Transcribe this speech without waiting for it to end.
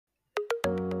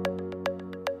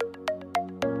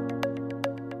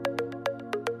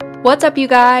What's up, you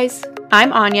guys?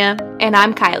 I'm Anya. And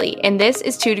I'm Kylie, and this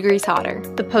is 2 Degrees Hotter,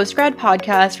 the post-grad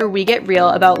podcast where we get real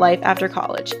about life after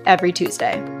college every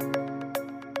Tuesday.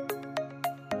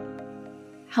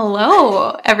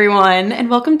 Hello, everyone, and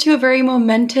welcome to a very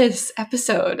momentous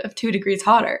episode of 2 Degrees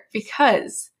Hotter,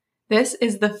 because this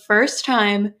is the first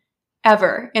time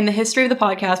ever in the history of the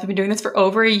podcast. We've been doing this for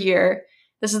over a year.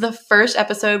 This is the first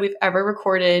episode we've ever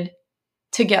recorded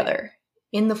together.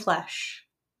 in the flesh,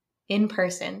 in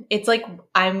person. It's like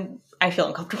I feel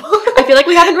uncomfortable. I feel like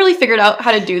we haven't really figured out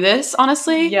how to do this,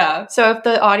 honestly. Yeah. So if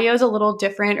the audio is a little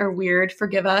different or weird,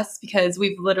 forgive us, because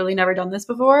we've literally never done this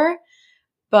before.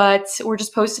 But we're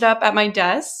just posted up at my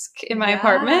desk in my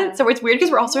apartment. So it's weird because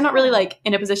we're also not really like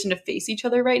in a position to face each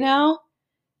other right now.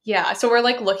 Yeah, so we're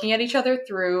like looking at each other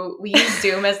through, we use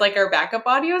Zoom as like our backup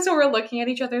audio, so we're looking at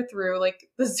each other through like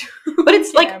the Zoom But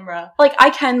it's camera. like I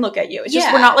can look at you. It's just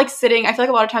Yeah. we're not like sitting. I feel like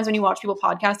a lot of times when you watch people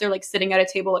podcast, they're like sitting at a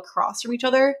table across from each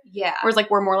other. Yeah. Whereas like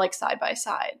we're more like side by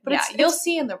side. But yeah, it's you'll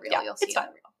see in the reel. yeah, You'll see it's in fine.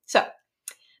 the reel. So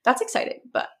that's exciting.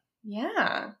 But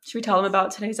Yeah. should we tell them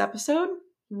about today's episode?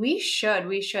 We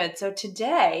should. So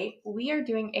today we are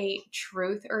doing a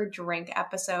truth or drink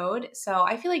episode. So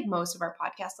I feel like most of our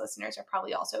podcast listeners are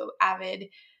probably also avid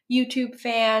YouTube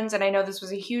fans. And I know this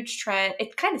was a huge trend.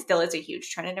 It kind of still is a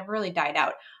huge trend. It never really died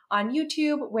out on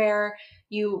YouTube, where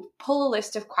you pull a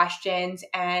list of questions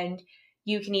and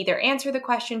you can either answer the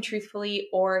question truthfully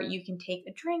or you can take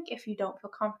a drink if you don't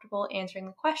feel comfortable answering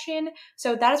the question.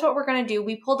 So that is what we're going to do.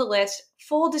 We pulled a list.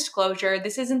 Full disclosure,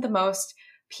 this isn't the most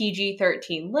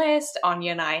PG-13 list.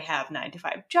 Anya and I have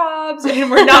 9-to-5 jobs, and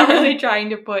we're not really trying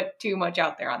to put too much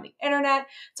out there on the internet.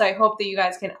 So I hope that you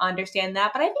guys can understand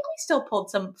that. But I think we still pulled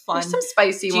some fun, There's some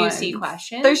spicy juicy ones.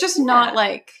 questions. There's just not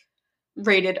like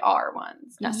rated R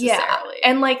ones necessarily. Yeah.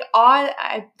 And like,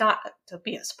 not to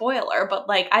be a spoiler, but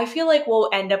like, I feel like we'll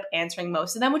end up answering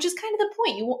most of them, which is kind of the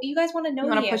point. You guys want to know You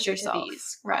wanna the push answer yourself. to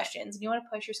these Right. questions, and you want to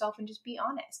push yourself and just be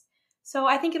honest. So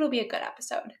I think it'll be a good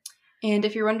episode. And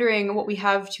if you're wondering what we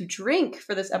have to drink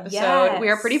for this episode, we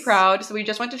are pretty Yes. proud. So we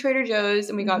just went to Trader Joe's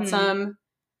and we got Mhm. some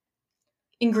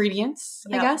ingredients,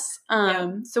 I Yep. guess.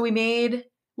 So we made,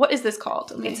 what is this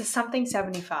called? It's a something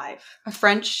 75. a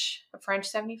French, A French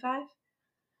 75?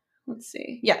 let's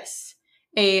see. Yes.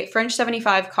 A French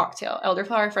 75 cocktail,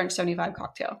 elderflower French 75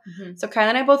 cocktail. Mm-hmm. So Kyla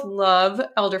and I both love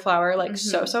elderflower, like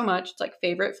Mhm. so much. It's like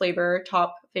favorite flavor,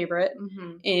 top favorite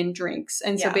Mm-hmm. in drinks.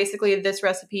 And so Yeah. basically this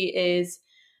recipe is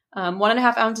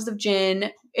 1.5 ounces of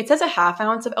gin. It says a half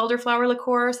ounce of elderflower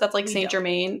liqueur. So that's like We Saint doubled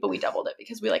Germain, but we doubled it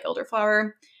because we like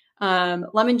elderflower.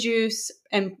 Lemon juice,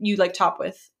 and you like top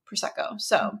with Prosecco.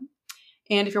 So, Mm-hmm.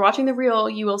 and if you're watching the reel,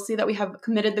 you will see that we have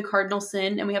committed the cardinal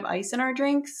sin and we have ice in our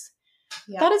drinks.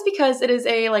 Yeah. That is because it is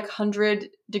a like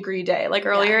 100-degree day. Like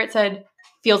earlier it said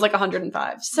feels like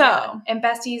 105. So Yeah. And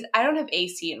besties, I don't have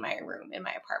AC in my room, in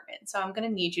my apartment. So I'm going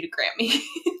to need you to grant me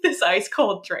this ice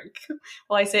cold drink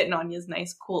while I sit in Anya's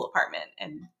nice, cool apartment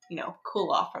and,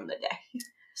 cool off from the day.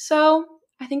 So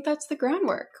I think that's the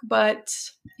groundwork. But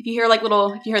if you hear if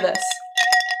you hear this,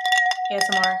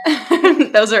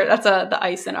 ASMR. that's the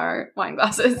ice in our wine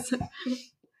glasses.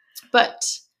 But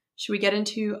should we get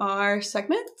into our I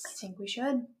segments? think we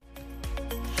should.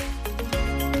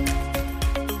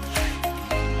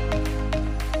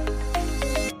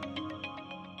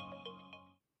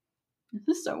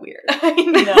 This is so weird. I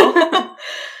know.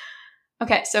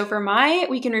 Okay, so for my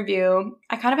week in review,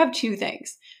 I kind of have two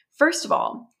things. First of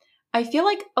all, I feel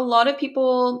like a lot of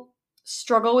people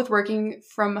struggle with working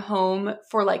from home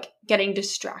for like getting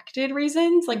distracted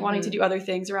reasons, like wanting to do other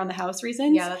things around the house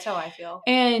reasons. Yeah, that's how I feel.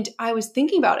 And I was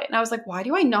thinking about it and I was like, why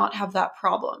do I not have that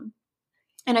problem?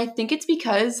 And I think it's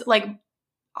because like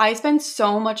I spend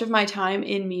so much of my time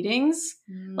in meetings,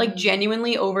 like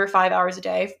genuinely over 5 hours a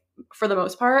day for the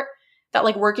most part, that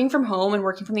like working from home and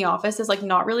working from the office is like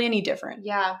not really any different.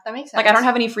 Yeah, that makes sense. Like I don't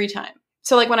have any free time.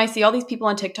 So like when I see all these people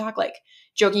on TikTok like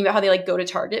joking about how they like go to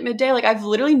Target midday, like I've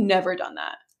literally never done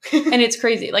that. And it's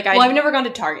crazy. Like I've never gone to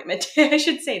Target midday. I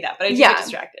should say that, but I do Yeah. get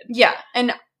distracted. Yeah.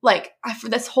 And like for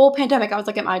this whole pandemic, I was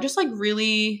like, am I just like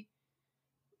really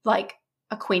like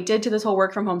acquainted to this whole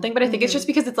work from home thing? But I think it's just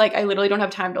because it's like I literally don't have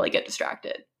time to like get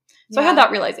distracted. So I had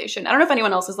that realization. I don't know if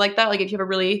anyone else is like that. Like if you have a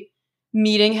really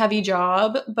meeting heavy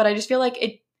job, but I just feel like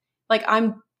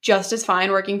I'm just as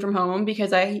fine working from home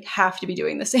because I have to be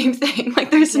doing the same thing. Like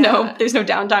there's no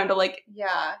downtime to like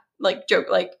joke,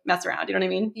 like mess around. You know what I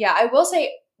mean? Yeah, I will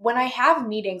say when I have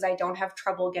meetings, I don't have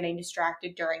trouble getting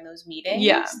distracted during those meetings.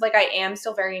 Yeah. Like I am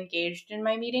still very engaged in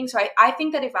my meetings. So I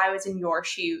think that if I was in your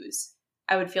shoes,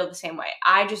 I would feel the same way.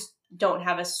 I just don't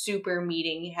have a super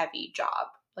meeting heavy job.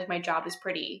 Like my job is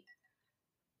pretty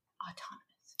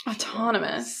autonomous.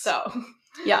 Autonomous. So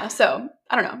yeah, so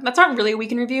I don't know. That's not really a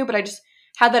week in review, but I just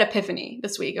had that epiphany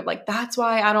this week of like, that's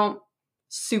why I don't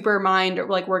super mind or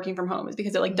like working from home, is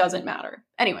because it like doesn't matter.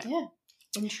 Anyway. Yeah.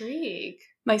 Intrigue.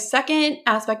 My second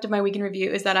aspect of my week in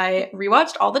review is that I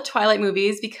rewatched all the Twilight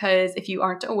movies, because if you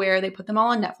aren't aware, they put them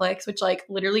all on Netflix, which like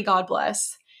literally God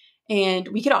bless. And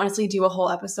we could honestly do a whole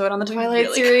episode on the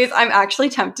Twilight series. I'm actually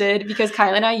tempted, because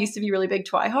Kyla and I used to be really big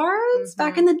Twihards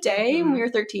back in the day when we were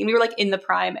 13. We were like in the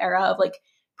prime era of like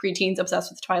preteens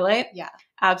obsessed with Twilight. Yeah.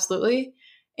 Absolutely.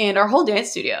 And our whole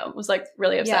dance studio was like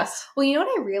really obsessed. Yeah. Well, you know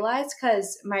what I realized?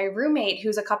 Because my roommate,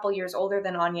 who's a couple years older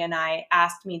than Anya and I,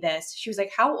 asked me this. She was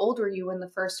like, how old were you when the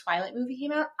first Twilight movie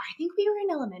came out? I think we were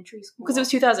in elementary school. Because it was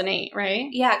 2008, right?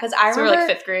 Yeah, because I remember. So we were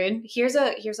like 5th grade. Here's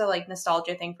a like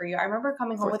nostalgia thing for you. I remember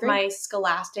coming home with my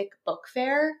Scholastic book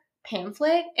fair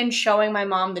pamphlet and showing my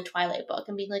mom the Twilight book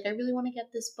and being like, I really want to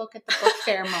get this book at the book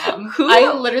fair, Mom.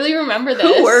 I literally remember this.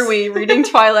 Who were we reading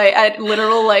Twilight at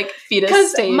literal like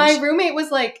fetus stage? My roommate was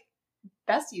like,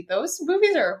 Bessie, those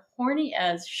movies are horny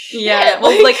as shit. Yeah,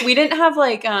 well, like we didn't have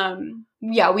like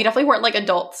yeah, we definitely weren't like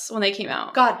adults when they came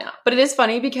out. God, no. But it is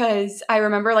funny because I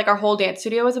remember like our whole dance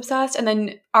studio was obsessed, and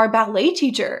then our ballet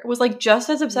teacher was like just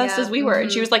as obsessed as we were,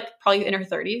 and she was like probably in her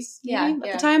 30s at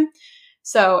the time.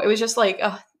 So it was just like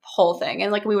a whole thing,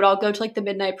 and like we would all go to like the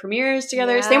midnight premieres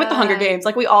together. Same with the Hunger Games.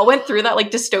 Like we all went through that like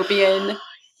dystopian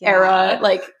era,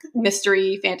 like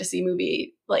mystery fantasy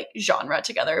movie like genre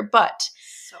together. But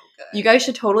so good. You guys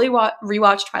should totally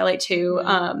rewatch Twilight 2.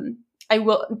 I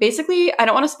will basically, I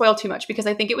don't want to spoil too much because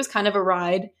I think it was kind of a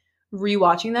ride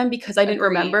rewatching them because I didn't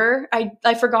remember.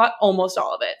 I forgot almost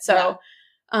all of it. So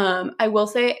I will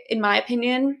say, in my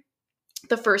opinion,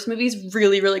 the first movie is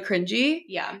really, really cringy.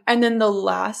 Yeah. And then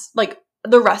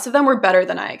the rest of them were better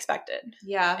than I expected.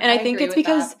 Yeah. And I think it's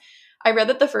because I read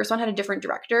that the first one had a different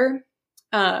director.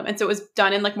 And so it was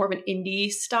done in like more of an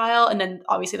indie style. And then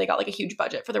obviously they got like a huge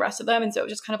budget for the rest of them. And so it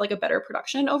was just kind of like a better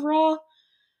production overall.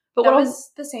 But that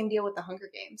was the same deal with the Hunger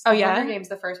Games. The Hunger Games,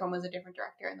 the first one was a different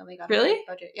director, and then they got a big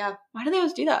budget. Yeah. Why do they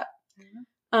always do that?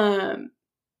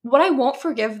 What I won't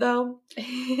forgive though,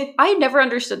 I never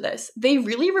understood this. They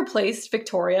really replaced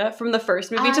Victoria from the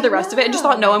first movie to the rest of it and just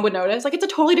thought no one would notice. Like, it's a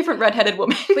totally different redheaded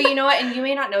woman. But you know what? And you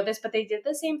may not know this, but they did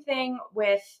the same thing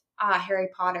with Harry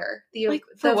Potter. The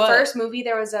first movie,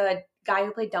 there was a guy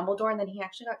who played Dumbledore, and then he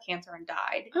actually got cancer and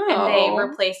died. And they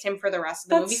replaced him for the rest of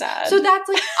the movie. Sad. So that's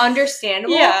like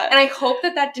understandable. And I hope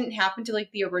that didn't happen to like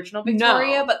the original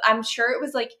Victoria, but I'm sure it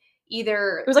was like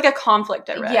either it was like a conflict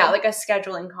I read. Yeah, like a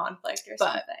scheduling conflict or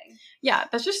something. Yeah,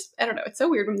 that's just, I don't know. It's so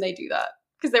weird when they do that.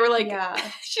 Because they were like,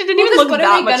 she didn't even even look what that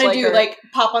are they much gonna like do? her. Like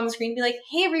pop on the screen and be like,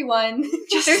 hey everyone,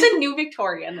 there's a new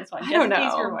Victoria in this one. I don't know. In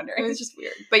case you're wondering. It was just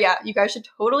weird. But yeah, you guys should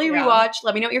totally rewatch.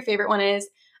 Let me know what your favorite one is.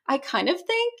 I kind of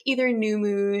think either New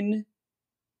Moon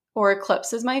or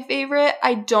Eclipse is my favorite.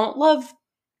 I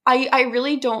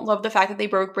really don't love the fact that they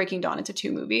broke Breaking Dawn into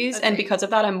 2 movies. Okay. And because of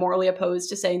that, I'm morally opposed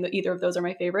to saying that either of those are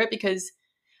my favorite because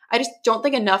I just don't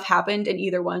think enough happened in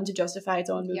either one to justify its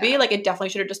own movie. Yeah. Like, it definitely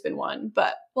should have just been one,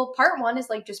 but... Well, part 1 is,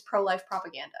 like, just pro-life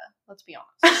propaganda. Let's be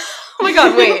honest. Oh my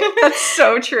god, wait. That's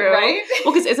so true. Right?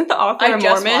 Well, because isn't the author a Mormon?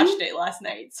 I just watched it last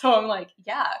night, so I'm like,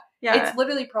 yeah. It's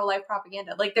literally pro-life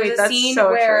propaganda. Like, there's a scene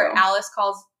where Alice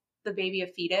calls the baby a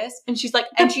fetus. And she's like...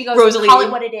 And she goes, Rosalie, call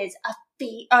it what it is. A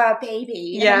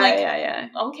baby. And I'm like, yeah.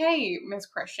 Okay, Miss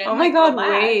Christian. Oh my god,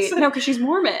 wait. No, because she's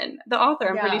Mormon. The author,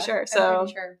 I'm pretty sure. So... I'm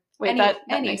pretty sure. Wait, that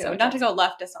makes sense. Not to go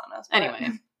leftist on us. Anyway.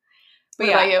 What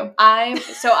about you?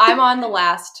 I'm on the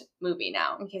last movie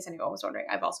now, in case anyone was wondering.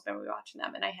 I've also been rewatching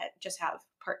them, and I just have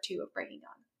part 2 of Breaking Dawn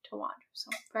to watch.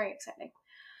 So very exciting.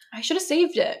 I should have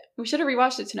saved it. We should have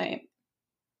rewatched it tonight.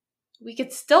 We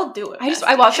could still do it.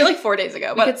 I watched it like 4 days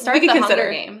ago. We could start the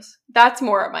Hunger Games. That's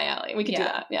more up my alley. We could do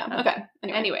that. Yeah. Okay.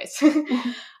 Anyways.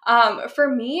 For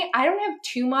me, I don't have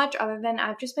too much other than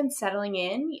I've just been settling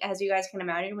in, as you guys can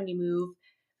imagine, when you move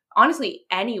honestly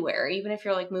anywhere, even if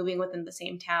you're like moving within the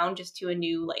same town, just to a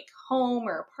new like home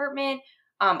or apartment.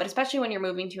 But especially when you're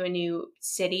moving to a new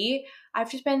city, I've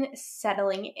just been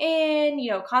settling in,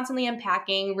 constantly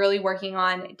unpacking, really working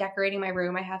on decorating my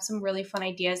room. I have some really fun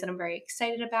ideas that I'm very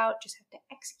excited about, just have to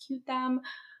execute them.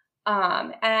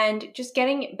 And just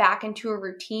getting back into a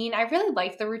routine. I really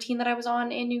liked the routine that I was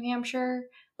on in New Hampshire.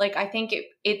 Like, I think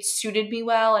it suited me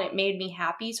well and it made me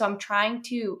happy. So I'm trying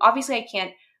to, obviously I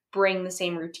can't bring the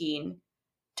same routine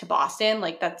to Boston.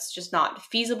 Like, that's just not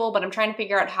feasible, but I'm trying to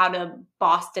figure out how to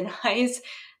Bostonize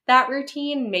that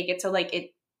routine, make it so like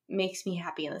it makes me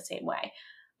happy in the same way.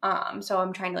 So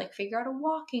I'm trying to like figure out a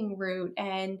walking route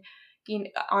and,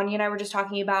 Anya and I were just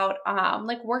talking about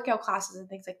like workout classes and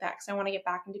things like that because I want to get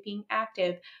back into being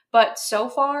active. But so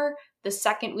far, the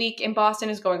second week in Boston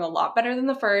is going a lot better than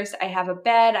the first. I have a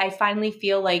bed. I finally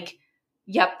feel like,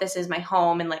 yep, this is my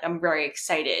home. And like, I'm very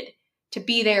excited to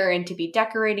be there and to be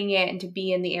decorating it and to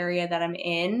be in the area that I'm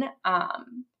in.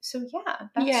 So yeah,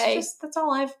 that's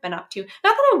all I've been up to. Not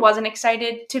that I wasn't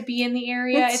excited to be in the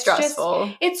area. It's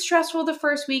stressful. It's stressful the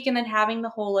first week and then having the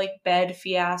whole like bed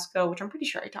fiasco, which I'm pretty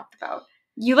sure I talked about.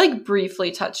 You like briefly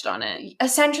touched on it.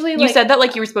 Essentially, you said that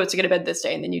like you were supposed to get to bed this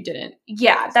day and then you didn't.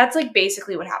 Yeah, that's like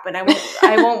basically what happened.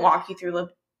 I won't walk you through the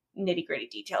nitty-gritty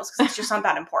details because it's just not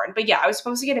that important. But yeah, I was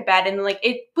supposed to get a bed and like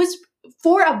it was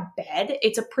for a bed,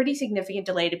 it's a pretty significant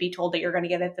delay to be told that you're going to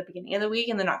get it at the beginning of the week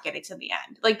and then not get it to the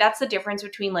end. Like that's the difference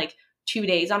between like 2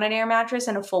 days on an air mattress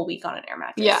and a full week on an air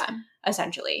mattress. Yeah.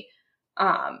 Essentially.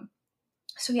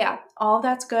 So yeah, all of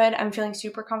that's good. I'm feeling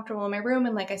super comfortable in my room.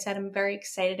 And like I said, I'm very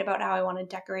excited about how I want to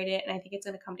decorate it. And I think it's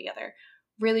going to come together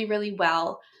really, really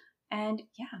well. And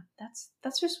yeah, that's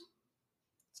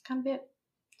kind of it.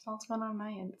 That's all that's going on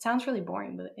my end. It sounds really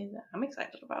boring, but I'm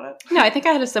excited about it. No, I think I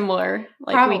had a similar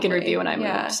like week in review when I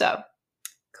moved. So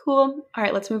cool. All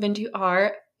right, let's move into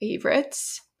our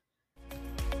favorites.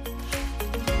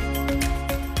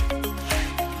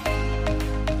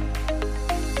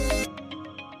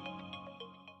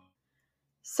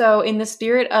 So in the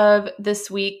spirit of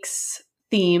this week's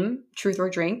theme, Truth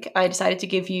or Drink, I decided to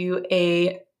give you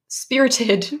a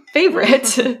spirited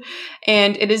favorite.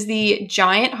 And it is the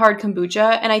Giant Hard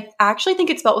Kombucha. And I actually think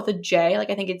it's spelled with a J. Like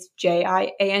I think it's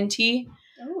Giant.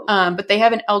 But they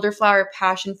have an elderflower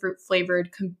passion fruit flavored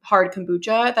hard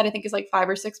kombucha that I think is like 5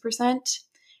 or 6%.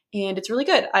 And it's really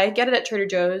good. I get it at Trader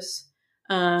Joe's.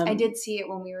 I did see it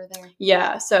when we were there.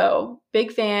 Yeah, so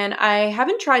big fan. I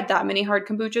haven't tried that many hard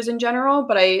kombuchas in general,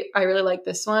 but I really like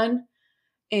this one.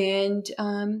 And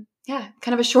yeah,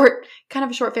 kind of a short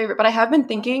favorite. But I have been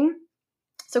thinking,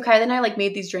 so Kylie and I like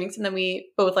made these drinks and then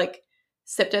we both like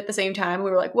sipped it at the same time.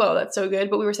 We were like, whoa, that's so good.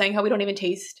 But we were saying how we don't even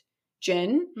taste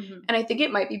gin. Mm-hmm. And I think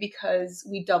it might be because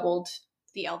we doubled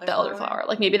the elderflower.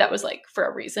 Like maybe that was like for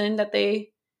a reason that they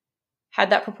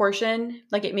had that proportion,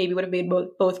 like it maybe would have made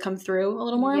both come through a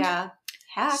little more. Yeah.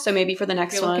 Heck. So maybe for the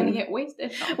next You're one. You're going to get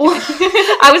wasted. Well,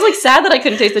 I was like sad that I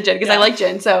couldn't taste the gin because I like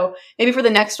gin. So maybe for the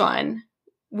next one,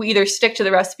 we either stick to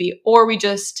the recipe or we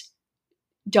just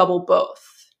double both.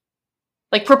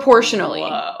 Like proportionally.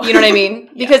 Whoa. You know what I mean?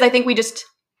 Because I think we just,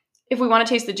 if we want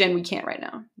to taste the gin, we can't right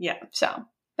now. Yeah. So,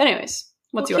 but anyways,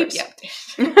 what's yours?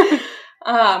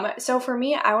 So for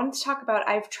me, I wanted to talk about,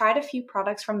 I've tried a few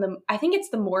products from I think it's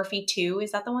the Morphe 2.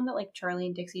 Is that the one that like Charli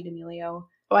and Dixie D'Amelio?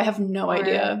 Oh, I have no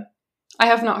idea. I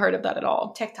have not heard of that at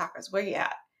all. TikTokers, where you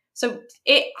at? So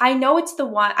I know it's the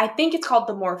one, I think it's called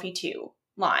the Morphe 2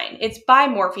 line. It's by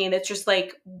Morphe and it's just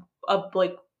like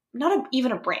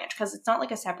even a branch because it's not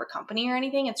like a separate company or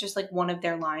anything. It's just like one of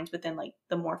their lines within like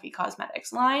the Morphe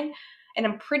Cosmetics line. And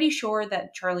I'm pretty sure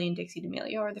that Charli and Dixie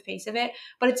D'Amelio are the face of it,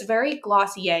 but it's very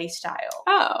Glossier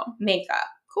style makeup.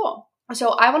 Cool. So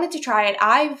I wanted to try it.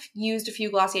 I've used a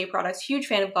few Glossier products. Huge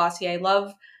fan of Glossier.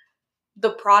 Love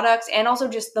the products and also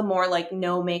just the more like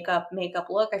no makeup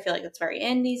look. I feel like it's very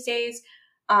in these days.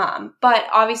 But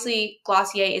obviously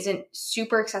Glossier isn't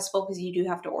super accessible because you do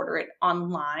have to order it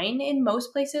online in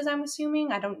most places, I'm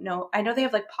assuming. I don't know. I know they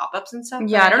have like pop-ups and stuff.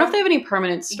 Yeah, I don't know if they have any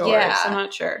permanent stores. Yeah. I'm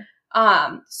not sure.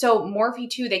 So Morphe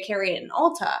 2, they carry it in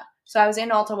Ulta. So I was in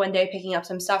Ulta one day picking up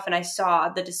some stuff and I saw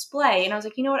the display and I was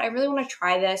like, you know what? I really want to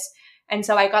try this. And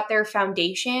so I got their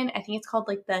foundation. I think it's called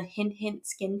like the Hint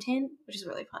Skin Tint, which is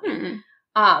really funny.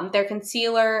 Their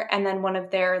concealer and then one of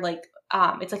their like,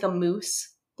 it's like a mousse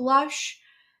blush.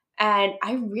 And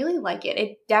I really like it.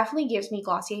 It definitely gives me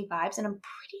Glossier vibes and I'm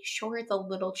pretty sure it's a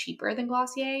little cheaper than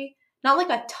Glossier. Not like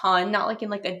a ton, not like in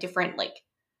like a different like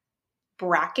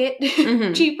bracket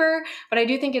cheaper, but I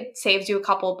do think it saves you a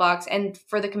couple bucks and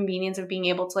for the convenience of being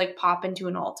able to like pop into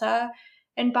an Ulta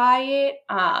and buy it,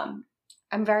 I'm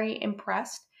very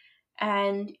impressed.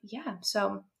 And yeah,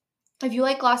 so if you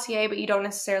like Glossier but you don't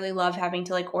necessarily love having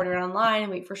to like order it online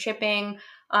and wait for shipping,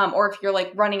 or if you're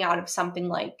like running out of something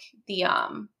like the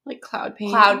like Cloud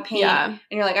Paint, and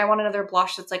you're like, I want another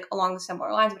blush that's like along the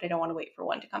similar lines but I don't want to wait for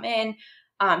one to come in,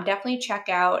 definitely check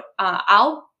out,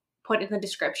 I'll put in the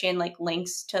description like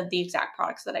links to the exact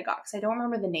products that I got because I don't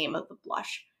remember the name of the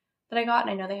blush that I got,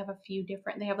 and I know they have a few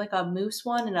different, they have like a mousse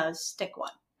one and a stick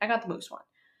one. I got the mousse one.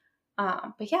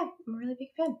 But yeah, I'm a really big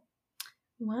fan.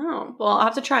 Wow. Well, I'll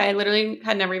have to try. I literally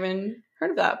had never even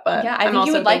heard of that, but yeah, I I'm think also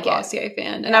you would a big like Glossier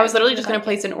fan. Yeah, and I was literally just going to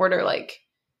place an order like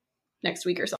next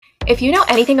week or something. If you know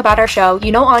anything about our show,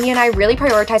 you know Anya and I really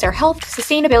prioritize our health,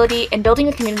 sustainability, and building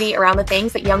a community around the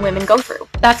things that young women go through.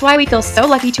 That's why we feel so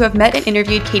lucky to have met and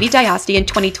interviewed Katie Diasti in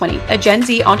 2020, a Gen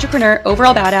Z entrepreneur,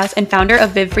 overall badass, and founder of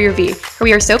Viv for Your V, who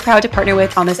we are so proud to partner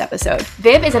with on this episode.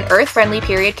 Viv is an earth-friendly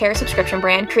period care subscription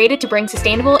brand created to bring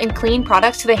sustainable and clean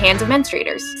products to the hands of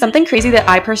menstruators. Something crazy that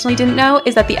I personally didn't know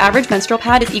is that the average menstrual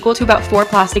pad is equal to about 4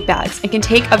 plastic bags and can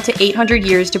take up to 800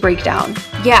 years to break down.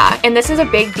 Yeah, and this is a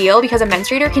big deal because a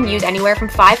menstruator can use anywhere from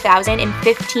 5,000 and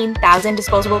 15,000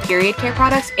 disposable period care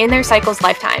products in their cycle's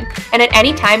lifetime. And at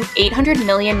any time, 800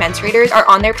 million menstruators are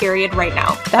on their period right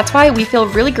now. That's why we feel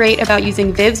really great about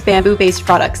using Viv's bamboo-based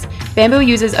products. Bamboo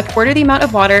uses a quarter the amount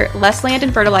of water, less land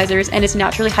and fertilizers, and is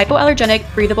naturally hypoallergenic,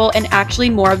 breathable, and actually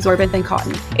more absorbent than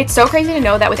cotton. It's so crazy to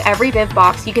know that with every Viv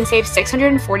box, you can save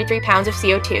 643 pounds of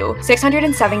CO2,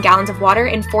 607 gallons of water,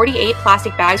 and 48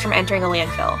 plastic bags from entering a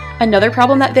landfill. Another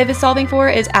problem that Viv is solving for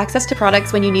is access to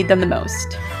products when you need them the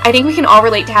most. I think we can all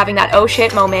relate to having that oh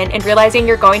shit moment and realizing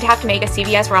you're going to have to make a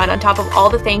CVS run on top of all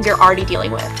the things you're already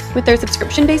dealing with. With their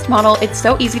subscription-based model, it's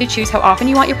so easy to choose how often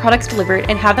you want your products delivered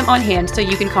and have them on hand so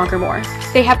you can conquer more.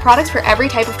 They have products for every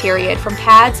type of period, from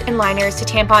pads and liners to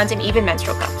tampons and even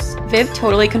menstrual cups. Viv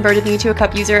totally converted me to a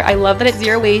cup user. I love that it's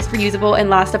zero waste, reusable, and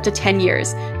lasts up to 10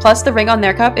 years. Plus, the ring on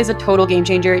their cup is a total game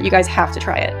changer. You guys have to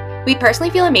try it. We personally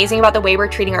feel amazing about the way we're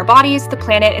treating our bodies, the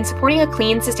planet, and supporting a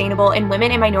clean, sustainable, and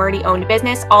women and minority-owned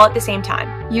business all at the same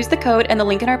time. Use the code and the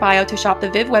link in our bio to shop the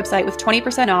Viv website with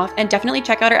 20% off, and definitely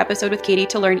check out our episode with Katie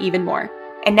to learn even more.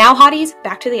 And now, hotties,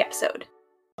 back to the episode.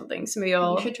 Something, so maybe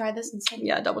I'll... You should try this instead.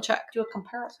 Yeah, double check. Do a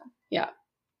comparison. Yeah.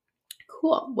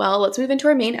 Cool. Well, let's move into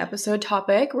our main episode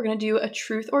topic. We're going to do a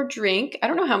truth or drink. I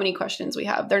don't know how many questions we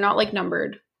have. They're not like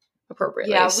numbered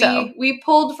appropriately. Yeah, so. we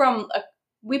pulled from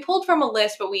a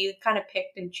list, but we kind of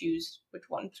picked and choose which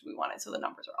ones we wanted, so the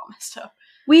numbers are all messed up.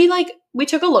 We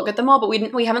took a look at them all, but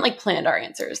we haven't like planned our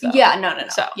answers though. Yeah, no.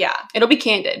 So yeah, it'll be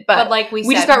candid, but like we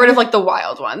just got rid of like the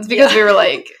wild ones because we were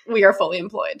like, we are fully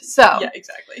employed. So yeah,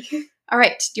 exactly. All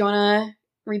right, do you want to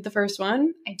read the first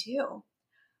one? I do.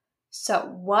 So,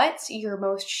 what's your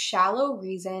most shallow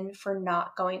reason for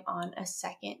not going on a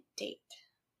second date?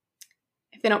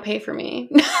 If they don't pay for me.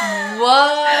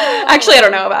 Whoa. Actually, I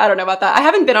don't know about that. I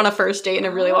haven't been on a first date in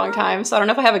a really long time, so I don't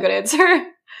know if I have a good answer. I'm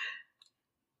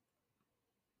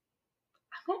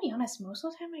gonna be honest, most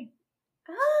of the time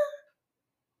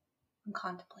I'm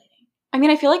contemplating. I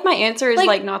mean, I feel like my answer is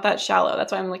like not that shallow.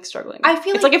 That's why I'm like struggling. I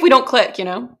feel it's like if we don't click, you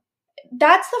know?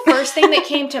 That's the first thing that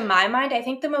came to my mind. I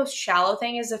think the most shallow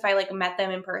thing is if I like met them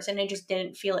in person and just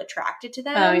didn't feel attracted to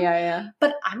them. Oh, yeah.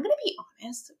 But I'm gonna be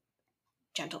honest.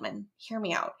 Gentlemen, hear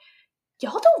me out.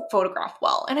 Y'all don't photograph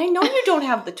well, and I know you don't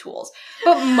have the tools,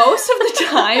 but most of the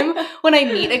time when I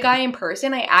meet a guy in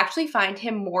person, I actually find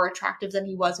him more attractive than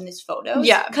he was in his photos.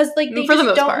 Yeah. Because like they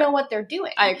just don't know what they're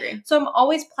doing. I agree. So I'm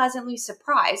always pleasantly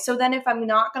surprised. So then if I'm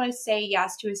not going to say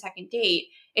yes to a second date,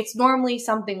 it's normally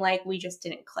something like we just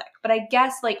didn't click. But I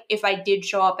guess like if I did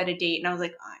show up at a date and I was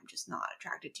like, I'm just not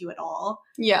attracted to you at all.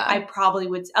 Yeah. I probably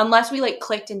would, unless we like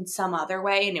clicked in some other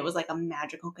way and it was like a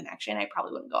magical connection, I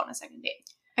probably wouldn't go on a second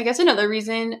date. I guess another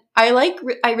reason I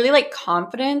really like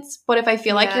confidence, but if I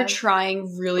feel like you're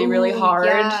trying really, really hard,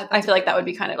 I feel like that would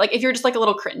be kind of like if you're just like a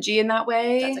little cringy in that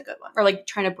way. That's a good one. Or like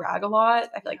trying to brag a lot.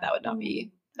 I feel like that would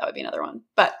be another one.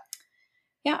 But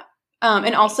yeah.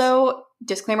 And also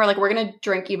disclaimer, like we're going to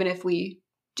drink even if we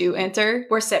do answer.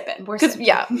 We're sipping. Because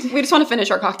yeah, we just want to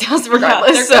finish our cocktails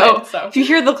regardless. So if you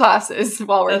hear the classes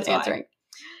while we're answering.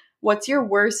 What's your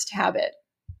worst habit?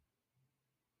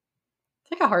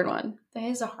 It's like a hard one. That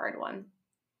is a hard one.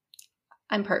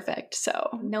 I'm perfect,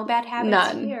 so no bad habits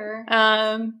none. Here.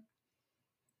 I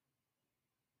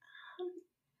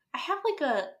have like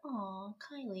a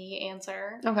Kylie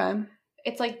answer. Okay.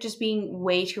 It's like just being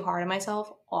way too hard on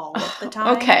myself all of the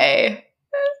time. Okay.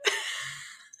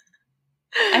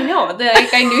 I know.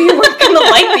 Like I knew you weren't gonna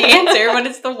like the answer, but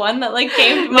it's the one that like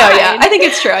came to mind. No, yeah, I think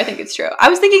it's true. I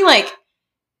was thinking like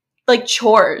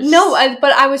chores. No,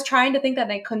 but I was trying to think that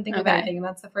and I couldn't think of anything, and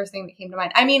that's the first thing that came to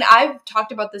mind. I mean, I've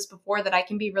talked about this before that I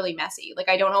can be really messy. Like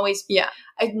I don't always. Yeah.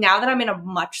 Now that I'm in a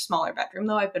much smaller bedroom,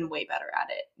 though, I've been way better at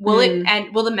it.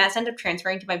 Will the mess end up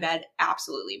transferring to my bed?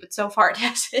 Absolutely, but so far it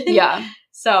hasn't. Yeah.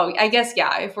 So I guess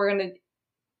if we're gonna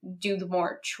do the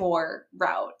more chore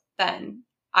route, then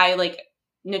I like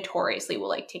notoriously will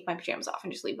like take my pajamas off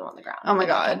and just leave them on the ground. Oh my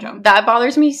god, that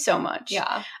bothers me so much.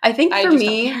 Yeah, I think for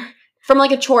me. From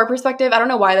like a chore perspective, I don't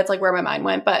know why that's like where my mind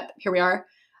went, but here we are.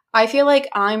 I feel like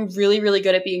I'm really, really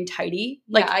good at being tidy.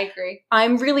 Like, yeah, I agree.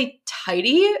 I'm really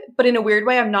tidy, but in a weird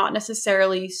way, I'm not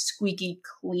necessarily squeaky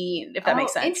clean, if that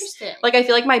makes sense. Interesting. Like, I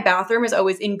feel like my bathroom is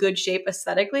always in good shape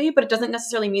aesthetically, but it doesn't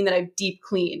necessarily mean that I've deep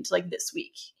cleaned, like, this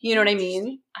week. You know what I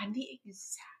mean? I'm the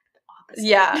exact opposite.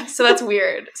 Yeah, so that's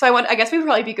weird. So I guess we'd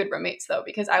probably be good roommates, though,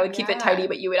 because I would keep it tidy, Yeah.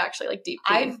 but you would actually, like, deep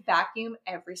I clean. vacuum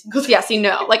every single day. Yeah, see,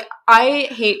 no. Like, I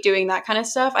hate doing that kind of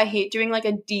stuff. I hate doing, like,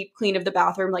 a deep clean of the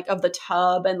bathroom, like, of the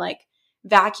tub and, like,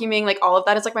 vacuuming. Like, all of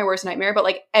that is, like, my worst nightmare. But,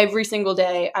 like, every single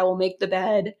day, I will make the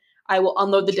bed. I will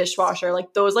unload the dishwasher.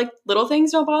 Like, those, like, little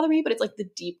things don't bother me, but it's, like, the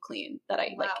deep clean that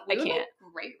I, like, I can't.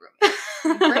 Great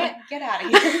roommates. Grant, get out of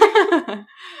here.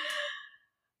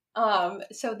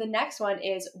 So the next one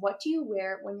is, what do you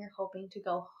wear when you're hoping to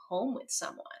go home with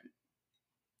someone?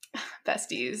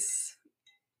 Besties.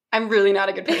 I'm really not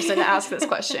a good person to ask this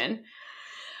question.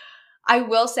 I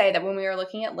will say that when we were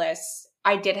looking at lists,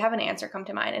 I did have an answer come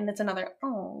to mind, and it's another,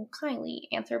 Kylie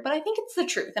answer, but I think it's the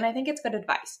truth, and I think it's good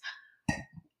advice.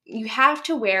 You have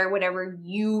to wear whatever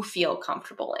you feel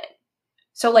comfortable in.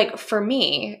 So, like, for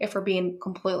me, if we're being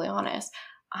completely honest,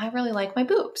 I really like my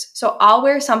boobs. So I'll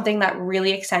wear something that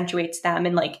really accentuates them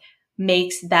and, like,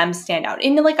 makes them stand out.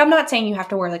 And, like, I'm not saying you have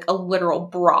to wear, like, a literal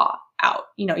bra out.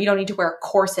 You know, you don't need to wear a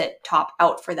corset top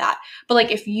out for that. But,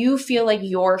 like, if you feel like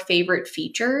your favorite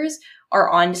features are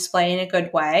on display in a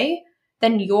good way,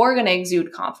 then you're going to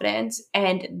exude confidence,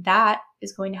 and that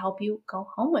is going to help you go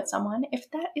home with someone if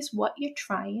that is what you're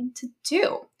trying to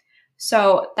do.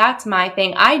 So that's my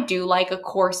thing. I do like a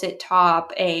corset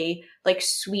top, a, like,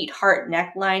 sweetheart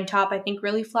neckline top, I think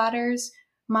really flatters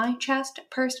my chest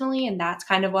personally, and that's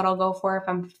kind of what I'll go for if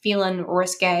I'm feeling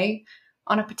risque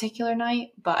on a particular night.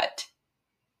 But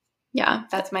yeah,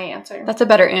 that's my answer. That's a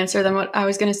better answer than what I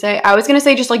was going to say. I was going to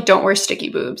say just, like, don't wear sticky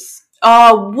boobs.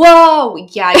 Oh, whoa.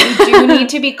 Yeah, you do need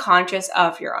to be conscious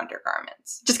of your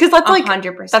undergarments. Just because that's, like,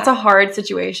 100%. That's a hard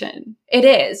situation. It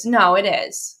is. No, it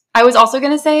is. I was also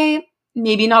going to say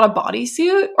maybe not a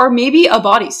bodysuit, or maybe a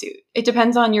bodysuit. It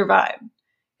depends on your vibe.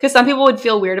 Because some people would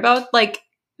feel weird about, like,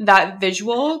 that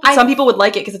visual. But some people would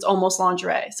like it because it's almost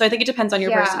lingerie. So I think it depends on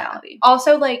your personality.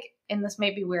 Also, like, and this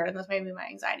may be weird, and this may be my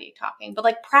anxiety talking, but,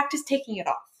 like, practice taking it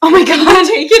off. Oh my God.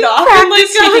 Take it off.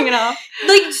 Practice taking it off.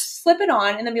 Like, slip it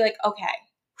on and then be like, okay.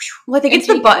 Well, I think it's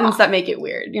the buttons that make it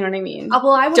weird. You know what I mean?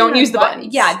 Well, I don't use the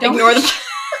buttons. Yeah, don't ignore the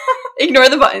ignore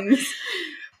the buttons.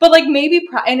 But, like, maybe,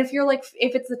 and if you're, like,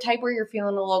 if it's the type where you're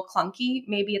feeling a little clunky,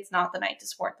 maybe it's not the night to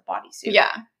sport the bodysuit.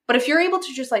 Yeah. But if you're able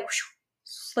to just, like,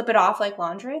 slip it off like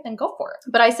lingerie, then go for it.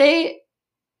 But I say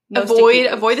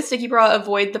avoid the sticky bra,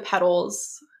 avoid the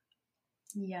petals.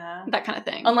 Yeah. That kind of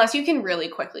thing. Unless you can really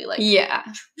quickly, like... Yeah.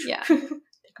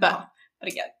 But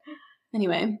again.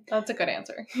 Anyway. That's a good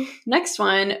answer. Next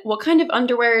one. What kind of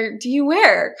underwear do you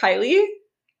wear, Kylie?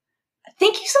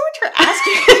 Thank you so much for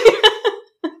asking.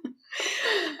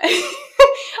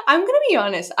 I'm going to be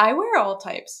honest. I wear all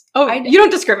types. Oh, you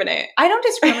don't discriminate. I don't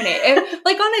discriminate.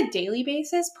 Like, on a daily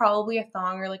basis, probably a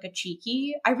thong or, like, a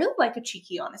cheeky. I really like a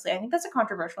cheeky, honestly. I think that's a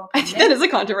controversial opinion. I think that is a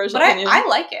controversial opinion. I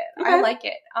like it. Okay. I like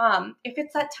it. If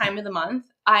it's that time of the month,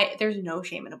 there's no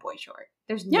shame in a boy short.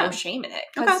 There's no shame in it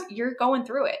because you're going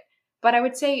through it. But I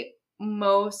would say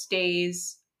most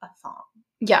days a thong.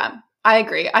 Yeah. I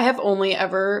agree. I have only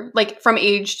ever, like, from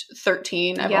age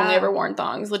 13, I've only ever worn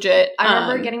thongs, legit. I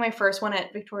remember getting my first one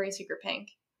at Victoria's Secret Pink.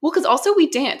 Well, because also we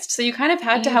danced, so you kind of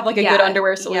had to have, like, a good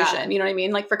underwear solution, you know what I mean?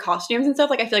 Like, for costumes and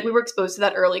stuff, like, I feel like we were exposed to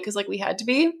that early because, like, we had to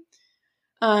be.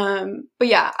 But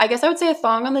yeah, I guess I would say a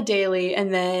thong on the daily,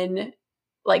 and then,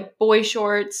 like, boy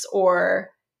shorts or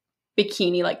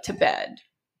bikini, like, to bed.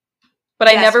 But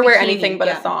I never wear anything but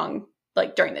a thong,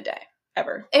 like, during the day,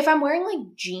 ever. If I'm wearing,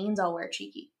 like, jeans, I'll wear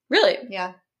cheeky. Really?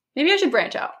 Yeah. Maybe I should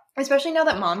branch out. Especially now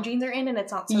that mom jeans are in and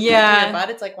it's not so tight to your butt.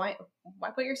 It's like, why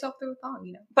put yourself through a thong,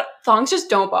 you know? But thongs just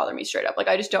don't bother me straight up. Like,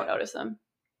 I just don't notice them.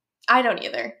 I don't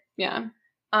either. Yeah.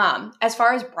 As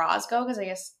far as bras go, because I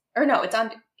guess, or no,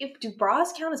 do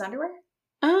bras count as underwear?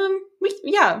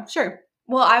 Yeah, sure.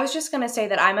 Well, I was just going to say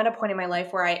that I'm at a point in my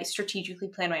life where I strategically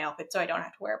plan my outfit so I don't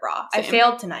have to wear a bra. Same. I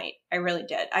failed tonight. I really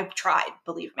did. I tried,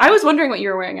 believe me. I was wondering what you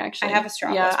were wearing, actually. I have a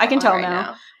strapless bra. I can tell right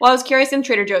now. Well, I was curious in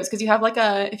Trader Joe's because you have, like,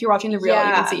 if you're watching the reel, you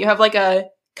can see you have, like, a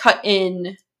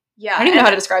cut-in. Yeah. I don't even know how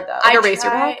to describe that. Like a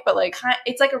racerback, but, like.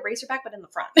 It's like a racerback, but in the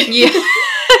front. Yeah.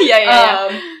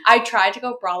 Yeah. I tried to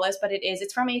go braless, but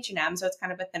it's from H&M, so it's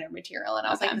kind of a thinner material. And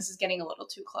I was like, this is getting a little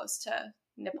too close to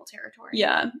nipple territory.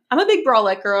 Yeah. I'm a big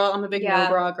bralette girl. I'm a big no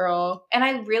bra girl. And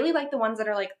I really like the ones that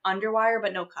are, like, underwire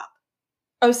but no cup.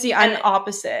 Oh, see, I'm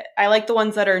opposite. I like the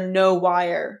ones that are no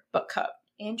wire but cup.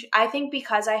 And I think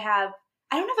because I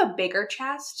don't have a bigger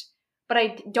chest, but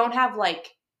I don't have, like,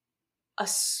 a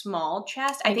small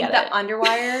chest. I get think the it.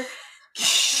 underwire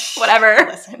Whatever.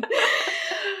 Listen.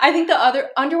 I think the other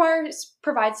underwires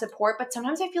provide support, but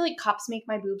sometimes I feel like cups make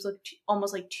my boobs look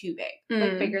almost like too big,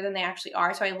 like bigger than they actually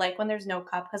are. So I like when there's no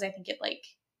cup because I think it like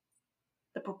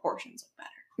the proportions look better.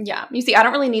 Yeah. You see, I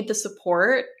don't really need the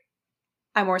support.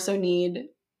 I more so need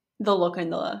the look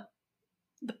and the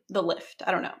lift.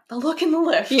 I don't know. The look and the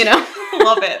lift. You know?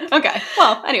 Love it. Okay.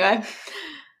 Well, anyway.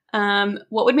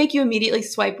 What would make you immediately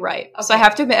swipe right? Okay. So I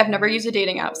have to admit, I've never used a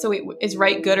dating app. So wait, is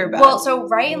right good or bad? Well, so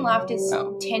right and left is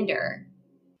Tinder.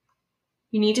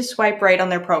 You need to swipe right on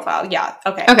their profile. Yeah.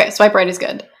 Okay. Okay. Swipe right is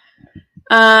good.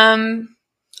 I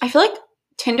feel like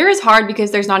Tinder is hard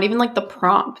because there's not even like the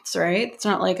prompts, right? It's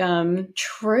not like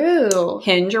true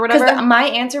Hinge or whatever. Because my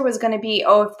answer was going to be,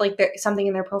 if like something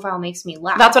in their profile makes me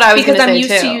laugh. That's what I was going to say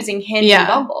because I'm used to using Hinge and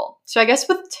Bumble. So I guess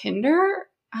with Tinder,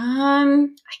 I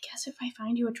guess if I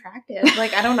find you attractive,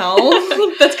 like I don't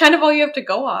know, that's kind of all you have to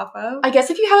go off of. I guess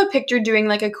if you have a picture doing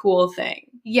like a cool thing,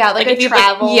 like a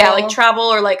travel, like travel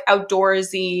or like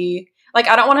outdoorsy. Like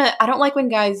I don't like when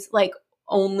guys like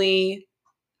only.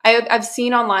 I've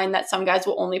seen online that some guys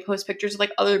will only post pictures of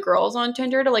like other girls on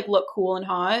Tinder to like look cool and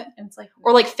hot, and it's like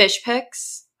or like fish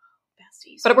pics.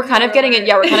 Besties. But we're kind of getting it.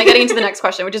 Yeah, we're kind of getting into the next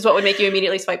question, which is what would make you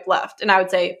immediately swipe left, and I would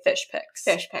say fish pics.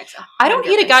 Fish pics. I don't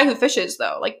hate a guy who fishes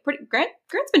though. Like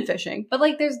Grant's been fishing, but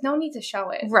like there's no need to show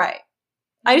it. Right.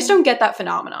 I just don't get that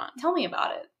phenomenon. Tell me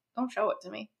about it. Don't show it to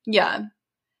me. Yeah.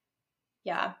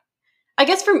 Yeah. I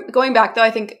guess from going back though,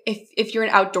 I think if you're an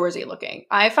outdoorsy looking,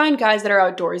 I find guys that are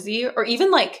outdoorsy or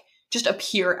even like just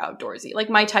appear outdoorsy. Like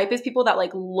my type is people that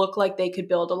like look like they could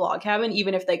build a log cabin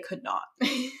even if they could not.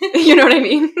 You know what I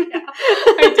mean? Yeah,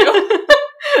 I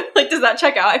do. Like, does that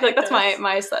check out? I feel like that's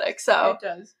my aesthetic. So it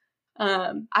does.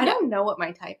 I don't know what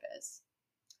my type is.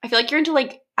 I feel like you're into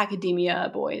like academia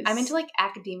boys. I'm into like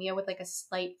academia with like a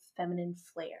slight feminine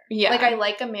flair. Yeah. Like I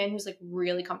like a man who's like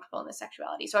really comfortable in his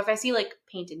sexuality. So if I see like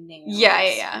painted nails.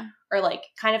 Yeah. Or like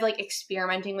kind of like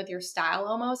experimenting with your style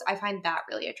almost, I find that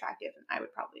really attractive and I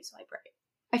would probably swipe right.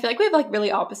 I feel like we have like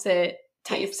really opposite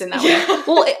tastes in that way.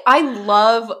 Well, I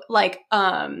love like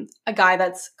a guy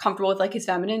that's comfortable with like his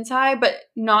feminine side, but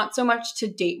not so much to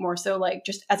date, more so like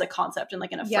just as a concept and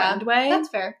like in a friend way. That's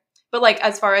fair. But like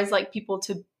as far as like people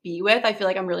to be with, I feel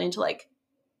like I'm really into like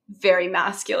very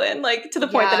masculine, like to the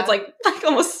point that it's like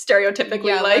almost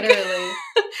stereotypically like literally.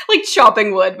 Like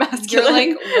chopping wood masculine.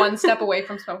 You're like one step away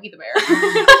from Smokey the Bear.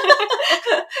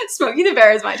 Smokey the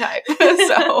Bear is my type.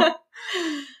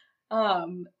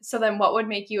 So then what would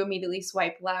make you immediately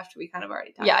swipe left? We kind of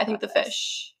already talked about I think the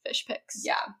this. fish pics.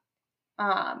 Yeah.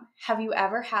 Have you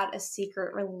ever had a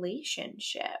secret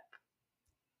relationship?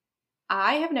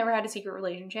 I have never had a secret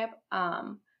relationship,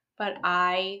 but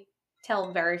I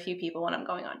tell very few people when I'm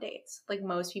going on dates. Like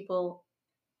most people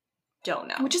don't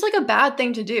know. Which is like a bad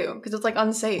thing to do because it's like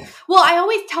unsafe. Well, I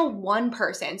always tell one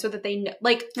person so that they know.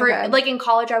 Like like in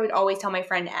college, I would always tell my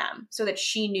friend M so that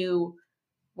she knew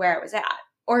where I was at.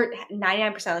 Or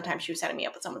 99% of the time she was setting me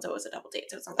up with someone, so it was a double date,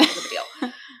 so it's not that big of a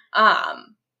deal.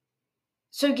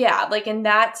 So yeah, like in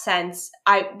that sense,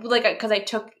 because I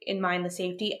took in mind the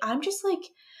safety, I'm just like,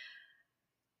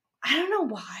 I don't know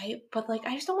why, but like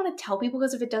I just don't want to tell people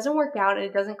because if it doesn't work out and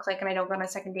it doesn't click and I don't go on a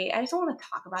second date, I just don't want to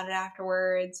talk about it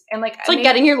afterwards. And like, it's like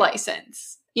getting your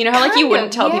license. You know how like you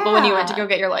wouldn't tell people when you went to go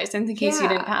get your license in case you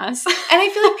didn't pass. And I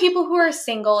feel like people who are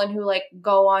single and who like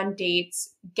go on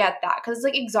dates get that because it's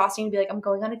like exhausting to be like, I'm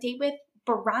going on a date with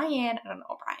Brian. I don't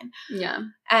know Brian. Yeah.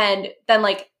 And then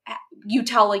like you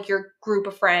tell like your group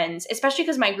of friends, especially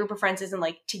because my group of friends isn't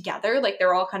like together, like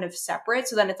they're all kind of separate.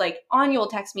 So then it's like Anya will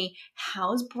text me,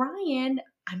 how's Brian?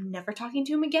 I'm never talking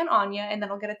to him again, Anya. And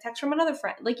then I'll get a text from another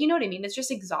friend. Like, you know what I mean? It's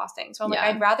just exhausting. So I'm like,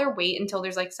 I'd rather wait until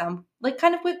there's like some, like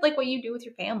kind of with like what you do with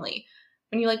your family.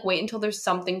 When you like wait until there's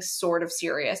something sort of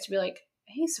serious to be like,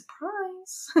 hey,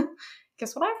 surprise.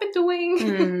 Guess what I've been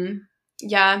doing?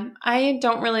 Yeah, I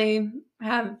don't really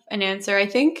have an answer. I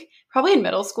think probably in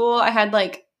middle school, I had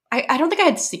like, I don't think I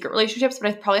had secret relationships, but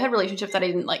I probably had relationships that I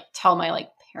didn't like tell my like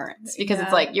parents because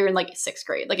it's like you're in like 6th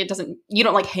grade. Like you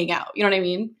don't like hang out. You know what I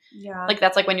mean? Yeah. Like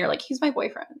that's like when you're like, he's my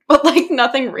boyfriend, but like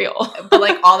nothing real. But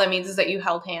like all that means is that you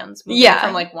held hands.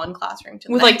 From like one classroom to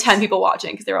the with next. like 10 people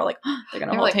watching because they were all like, they're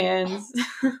going to hold hands.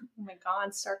 Oh my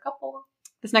God, star couple.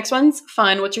 This next one's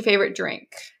fun. What's your favorite drink?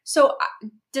 So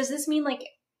does this mean like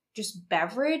just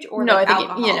beverage or no? Like I think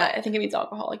alcohol? I think it means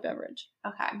alcoholic beverage.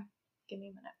 Okay. Give me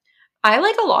a minute. I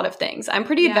like a lot of things. I'm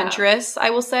pretty adventurous,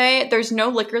 I will say. There's no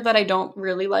liquor that I don't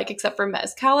really like except for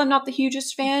mezcal. I'm not the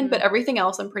hugest fan, but everything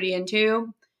else I'm pretty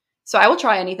into. So I will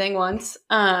try anything once.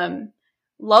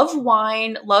 love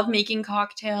wine, love making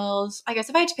cocktails. I guess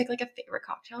if I had to pick like a favorite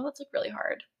cocktail, that's like really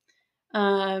hard.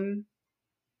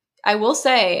 I will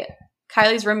say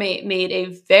Kylie's roommate made a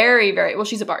very, very, well,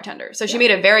 she's a bartender. So she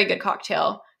made a very good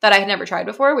cocktail that I had never tried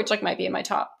before, which like might be in my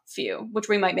top few, which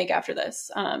we might make after this.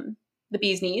 The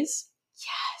Bee's Knees.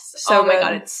 Yes. So oh my good.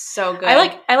 God, it's so good.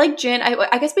 I like gin.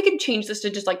 I guess we could change this to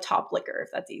just like top liquor if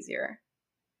that's easier.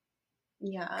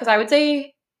 Yeah. Because I would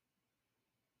say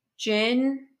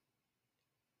gin,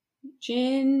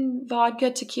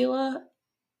 vodka, tequila.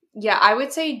 Yeah, I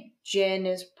would say gin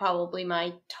is probably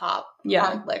my top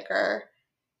hard liquor,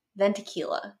 then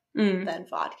tequila, then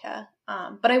vodka.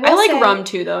 But I like say, rum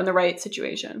too, though, in the right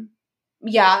situation.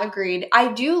 Yeah, agreed.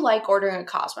 I do like ordering a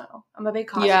Cosmo. I'm a big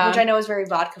Cosmo, which I know is very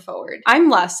vodka forward. I'm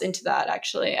less into that,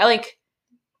 actually. I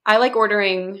like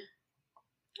ordering,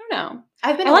 I don't know.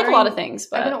 I like a lot of things,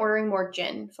 but I've been ordering more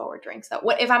gin forward drinks though.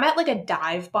 What if I'm at like a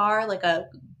dive bar, like a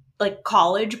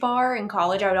college bar in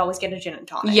college, I would always get a gin and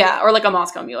tonic. Yeah, or like a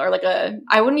Moscow Mule, or like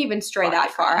I wouldn't even stray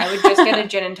that far. I would just get a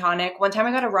gin and tonic. One time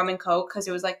I got a rum and coke because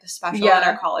it was like the special at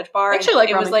our college bar. I actually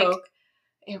like rum and coke.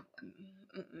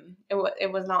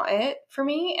 It was not it for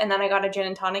me. And then I got a gin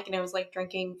and tonic, and it was like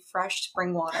drinking fresh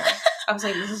spring water. I was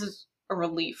like, this is a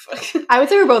relief. I would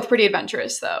say we're both pretty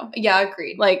adventurous, though. Yeah,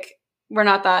 agreed. Like, we're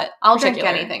not that I'll particular.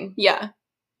 drink anything. Yeah.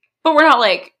 But we're not,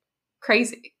 like,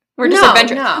 crazy. We're just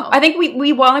adventurous. No. I think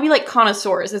we want to be, like,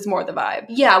 connoisseurs is more the vibe.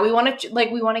 Yeah, we want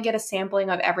to get a sampling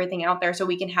of everything out there so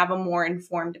we can have a more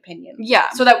informed opinion. Yeah.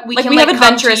 So that we can, have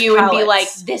adventurous come to you palates. And be like,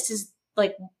 this is,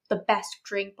 like, the best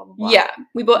drink, blah, blah, blah. Yeah.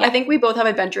 I think we both have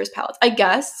adventurous palates. I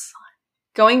guess,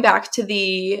 going back to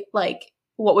the, like,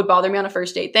 what would bother me on a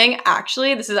first date thing,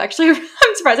 actually, I'm surprised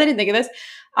I didn't think of this.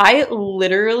 I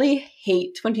literally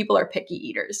hate when people are picky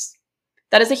eaters.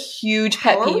 That is a huge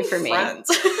pet peeve for me.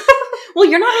 Well,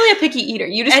 you're not really a picky eater.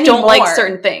 You just don't like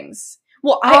certain things.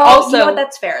 Well, I also... You know what?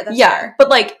 That's fair. That's fair. But,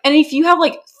 like, and if you have,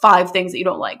 like, 5 things that you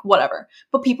don't like, whatever.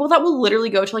 But people that will literally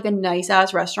go to, like, a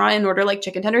nice-ass restaurant and order, like,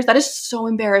 chicken tenders, that is so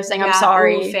embarrassing. Yeah, I'm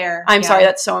sorry. Ooh, fair. I'm sorry.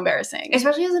 That's so embarrassing.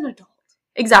 Especially as an adult.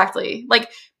 Exactly. Like,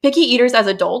 picky eaters as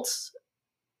adults,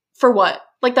 for what?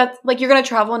 Like, that's... Like, you're gonna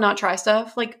travel and not try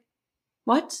stuff? Like,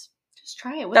 what? Just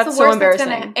try it. That's so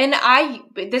embarrassing.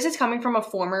 This is coming from a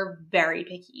former very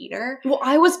picky eater. Well,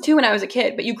 I was too when I was a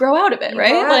kid, but you grow out of it,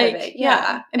 right?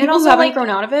 Yeah. And people who haven't grown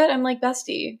out of it, I'm like,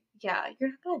 bestie. Yeah, you're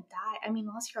not gonna die. I mean,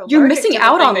 unless you're missing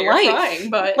out on life.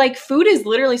 Trying, but like, food is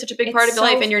literally such a big part of your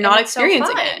life, and you're not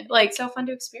experiencing it. Like, it's so fun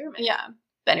to experiment. Yeah.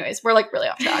 But anyways, we're like really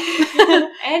off track.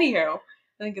 Anywho,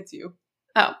 I think it's you.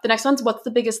 Oh, the next one's what's the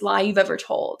biggest lie you've ever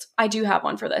told? I do have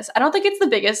one for this. I don't think it's the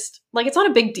biggest, like, it's not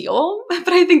a big deal, but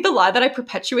I think the lie that I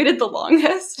perpetuated the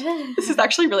longest, this is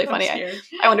actually really funny.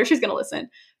 I wonder if she's going to listen.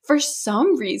 For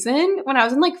some reason, when I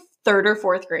was in like 3rd or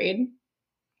 4th grade,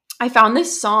 I found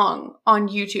this song on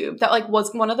YouTube that like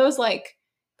was one of those like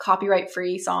copyright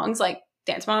free songs, like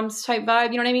Dance Moms type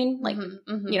vibe, you know what I mean? Like,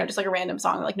 you know, just like a random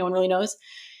song that like no one really knows.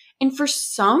 And for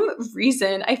some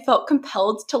reason, I felt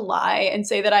compelled to lie and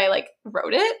say that I, like,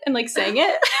 wrote it and, like, sang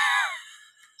it.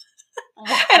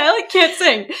 And I, like, can't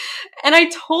sing. And I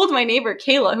told my neighbor,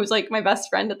 Kayla, who's, like, my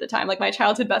best friend at the time, like, my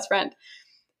childhood best friend.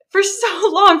 For so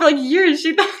long, for, like, years,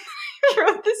 she thought I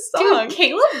wrote this song. Dude,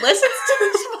 Kayla listens to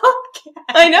this podcast.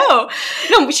 I know.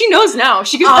 No, she knows now.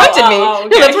 She confronted me. Okay.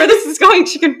 No, that's where this is going.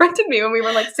 She confronted me when we were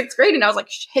in, like, 6th grade. And I was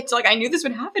like, shit. So, like, I knew this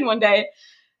would happen one day.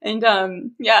 And,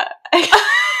 yeah.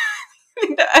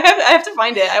 I have to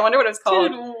find it. I wonder what it was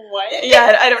called. Dude, what?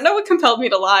 Yeah, I don't know what compelled me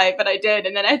to lie, but I did,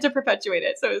 and then I had to perpetuate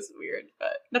it, so it was weird,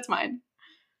 but that's mine.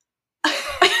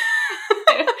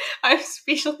 I'm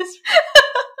speechless.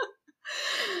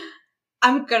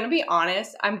 I'm gonna be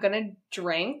honest. I'm gonna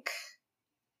drink.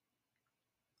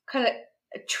 Because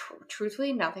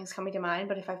truthfully, nothing's coming to mind,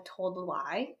 but if I've told a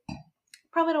lie,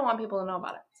 probably don't want people to know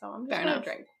about it, so I'm just gonna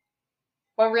drink.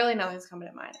 Well, really, nothing's coming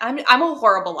to mind. I'm a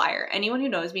horrible liar. Anyone who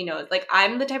knows me knows. Like,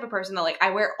 I'm the type of person that, like, I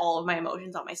wear all of my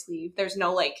emotions on my sleeve. There's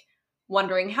no, like,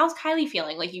 wondering, how's Kylie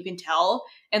feeling? Like, you can tell.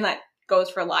 And that goes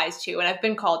for lies, too. And I've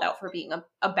been called out for being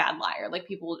a bad liar. Like,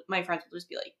 my friends will just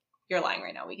be like, you're lying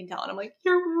right now. We can tell. And I'm like,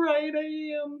 you're right, I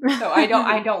am. So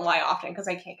I don't lie often because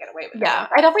I can't get away with it. Yeah,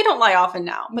 I definitely don't lie often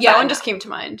now. But that one just came to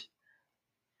mind.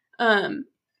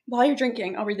 While you're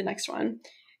drinking, I'll read the next one.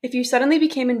 If you suddenly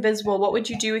became invisible, what would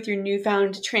you do with your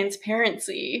newfound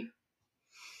transparency?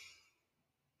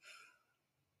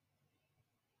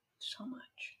 So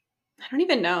much. I don't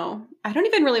even know. I don't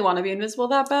even really want to be invisible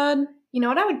that bad. You know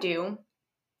what I would do?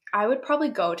 I would probably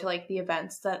go to, like, the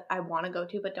events that I want to go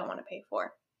to but don't want to pay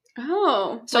for.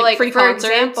 Oh. So, like, free for concerts?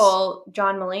 example,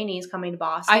 John Mulaney's coming to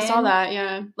Boston. I saw that,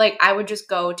 yeah. Like, I would just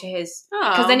go to his...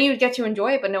 Because Oh. then you would get to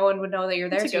enjoy it, but no one would know that you're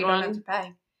there, That's a so you good don't one. have to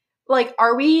pay. Like,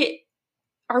 are we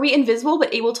invisible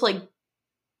but able to, like,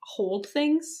 hold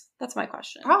things? That's my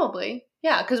question. Probably.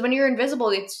 Yeah, because when you're invisible,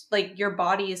 it's like your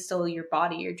body is still your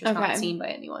body. You're just not seen by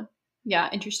anyone. Yeah,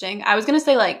 interesting. I was going to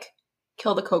say, like,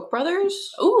 kill the Koch brothers.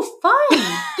 Ooh, fun!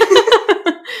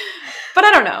 But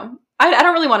I don't know. I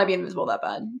don't really want to be invisible that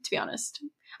bad, to be honest.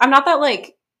 I'm not that,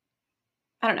 like,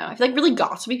 I don't know. I feel like really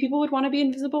gossipy people would want to be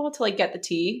invisible to, like, get the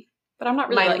tea. But I'm not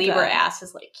really My like Libra that. ass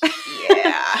is like,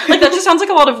 yeah. Like, that just sounds like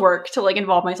a lot of work to, like,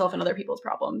 involve myself in other people's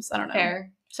problems. I don't know.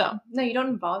 Fair. So. No, you don't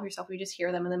involve yourself. You just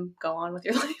hear them and then go on with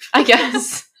your life. I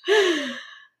guess.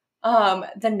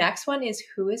 The next one is,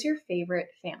 who is your favorite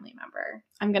family member?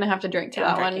 I'm going to have to drink to I'm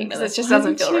that one drinking to because it this just one,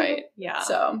 doesn't feel too. right. Yeah.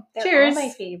 So, They're cheers. all my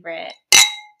favorite.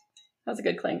 That was a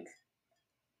good clink.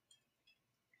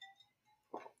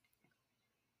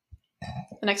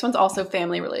 The next one's also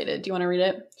family related. Do you want to read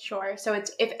it? Sure. So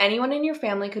it's, if anyone in your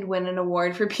family could win an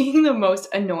award for being the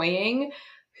most annoying,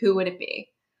 who would it be?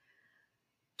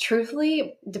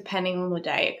 Truthfully, depending on the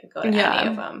day, it could go to any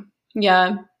of them.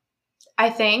 Yeah.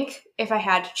 I think if I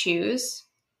had to choose,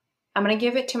 I'm going to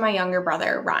give it to my younger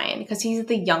brother, Ryan, because he's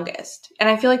the youngest. And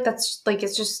I feel like that's, like,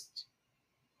 it's just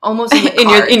almost in the in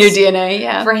your DNA,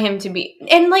 yeah. for him to be.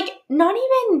 And, like, not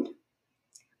even,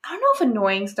 I don't know if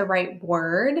annoying's the right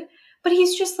word, but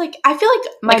he's just, like, I feel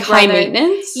like my like brother, high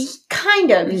maintenance? Kind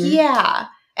of, yeah.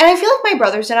 And I feel like my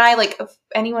brothers and I, like,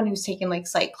 anyone who's taken, like,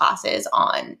 psych classes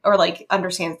on, or, like,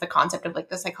 understands the concept of, like,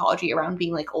 the psychology around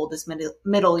being, like, oldest,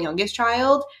 middle, youngest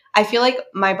child, I feel like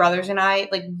my brothers and I,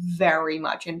 like, very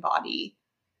much embody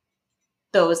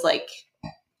those, like,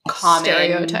 common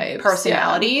stereotypes,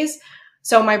 personalities. Yeah.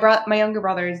 So my younger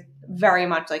brother is very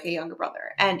much like a younger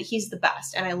brother, and he's the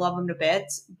best, and I love him to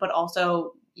bits, but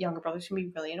also younger brothers can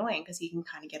be really annoying because he can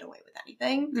kind of get away with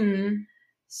anything. Mm.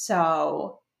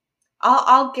 So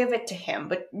I'll give it to him,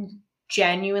 but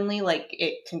genuinely, like,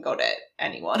 it can go to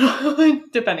anyone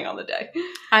depending on the day.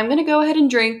 I'm gonna go ahead and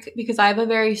drink because I have a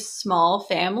very small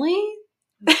family.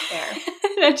 Fair.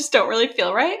 I just don't really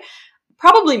feel right.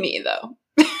 Probably me though.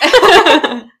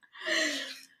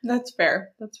 That's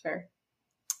fair. That's fair.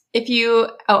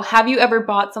 Have you ever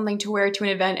bought something to wear to an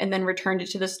event and then returned it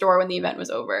to the store when the event was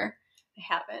over? I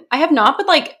haven't. I have not, but,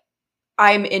 like,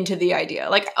 I'm into the idea.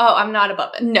 Like, oh, I'm not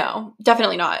above it. No,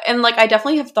 definitely not. And, like, I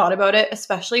definitely have thought about it,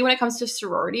 especially when it comes to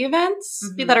sorority events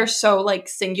that are so, like,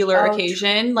 singular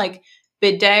occasion. True. Like,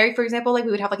 bid day, for example, like,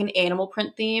 we would have, like, an animal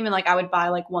print theme, and, like, I would buy,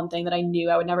 like, one thing that I knew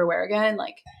I would never wear again.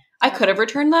 Like, I could have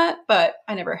returned that, but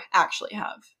I never actually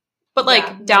have. But,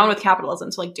 like, down with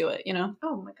capitalism, so, like, do it, you know?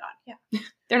 Oh, my God, yeah.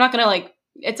 They're not gonna, like,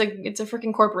 it's a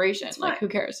freaking corporation. Like, who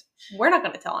cares? We're not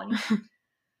gonna tell on you.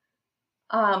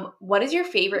 What is your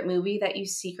favorite movie that you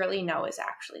secretly know is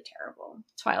actually terrible?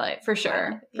 Twilight, for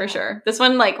sure. For sure. This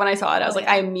one, like, when I saw it, I was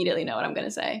I immediately know what I'm going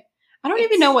to say. I don't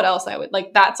even know what else I would,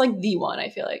 like, that's, like, the one, I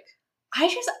feel like. I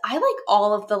like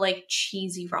all of the, like,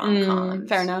 cheesy rom-coms.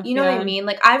 Fair enough. You know what I mean?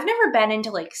 Like, I've never been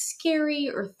into, like, scary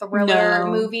or thriller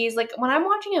movies. Like, when I'm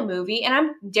watching a movie, and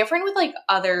I'm different with, like,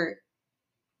 other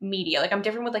media. Like, I'm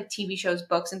different with, like, TV shows,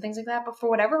 books, and things like that. But for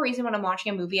whatever reason, when I'm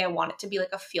watching a movie, I want it to be,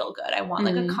 like, a feel-good. I want,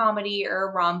 like, a comedy or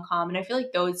a rom-com. And I feel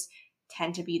like those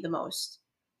tend to be the most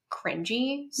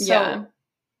cringy. So,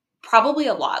 probably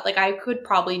a lot. Like, I could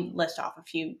probably list off a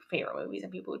few favorite movies,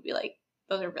 and people would be like,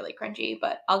 those are really cringy,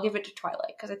 but I'll give it to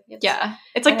Twilight because I think it's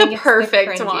it's like the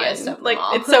perfect one. Like,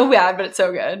 it's so bad, but it's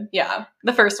so good. Yeah,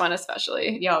 the first one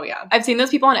especially. Oh yeah, I've seen those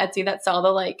people on Etsy that sell the,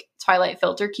 like, Twilight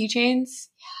filter keychains.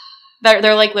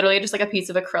 They're like literally just, like, a piece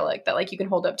of acrylic that, like, you can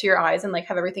hold up to your eyes and, like,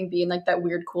 have everything be in, like, that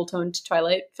weird cool toned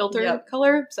Twilight filter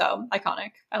color. So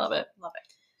iconic. I love it. Love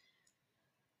it.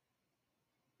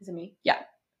 Is it me? Yeah.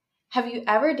 Have you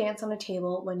ever danced on a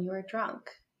table when you were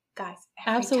drunk? Guys,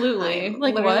 absolutely. Time.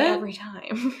 Like, literally what? Every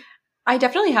time. I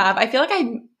definitely have. I feel like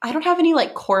I don't have any,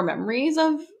 like, core memories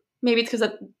of, maybe it's because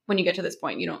when you get to this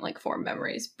point, you don't, like, form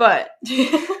memories. But,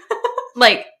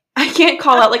 like, I can't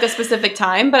call out, like, a specific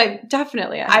time, but I've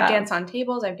danced on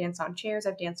tables. I've danced on chairs.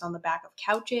 I've danced on the back of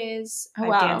couches. Oh,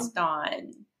 I've danced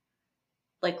on,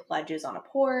 like, ledges on a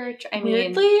porch. I mean,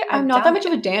 weirdly, I'm not that much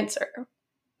of a dancer.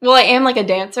 Well, I am, like, a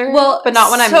dancer, but not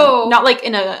when I'm not, like,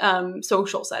 in a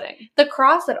social setting. The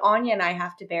cross that Anya and I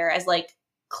have to bear as, like,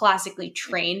 classically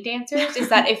trained dancers is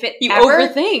that if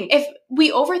overthink. If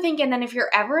we overthink, and then if you're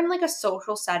ever in, like, a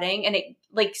social setting and it,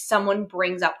 like, someone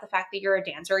brings up the fact that you're a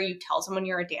dancer, or you tell someone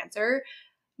you're a dancer,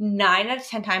 9 out of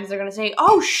 10 times they're gonna say,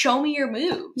 "Oh, show me your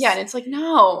moves." Yeah, and it's like,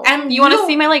 no. And you want to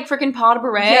see my like freaking pas de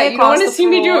bourrée? Yeah, you don't want to see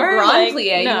me do a grand like,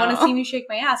 plie. no. You want to see me shake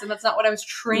my ass, and that's not what I was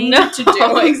trained to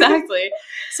No, do. exactly.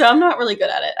 So I'm not really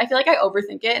good at it. I feel like I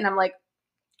overthink it, and I'm like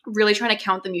really trying to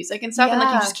count the music and stuff, and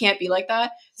like you just can't be like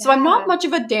that. So I'm not much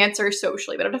of a dancer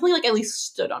socially, but I've definitely like at least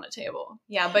stood on a table.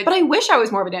 Yeah, but I wish I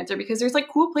was more of a dancer because there's like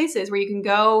cool places where you can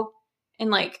go and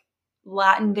like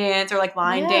Latin dance or like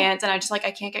line dance, and I just like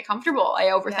I can't get comfortable. I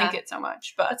overthink it so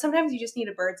much, but sometimes you just need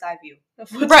a bird's eye view of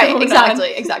what's right, going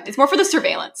exactly. on. It's more for the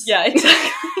surveillance. Yeah,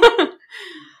 exactly.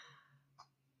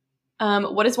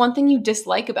 What is one thing you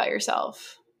dislike about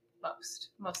yourself? Most.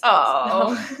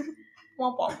 Oh.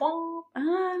 Womp, womp,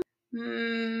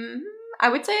 womp. I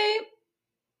would say,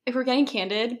 if we're getting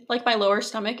candid, like my lower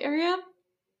stomach area.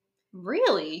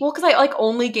 Really? Well, because I like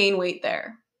only gain weight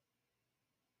there.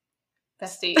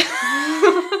 Bestie.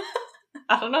 I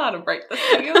don't know how to break this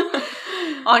to you.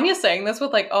 Anya's saying this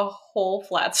with like a whole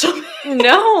flat stomach.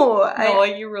 No,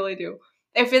 you really do.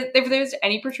 If there's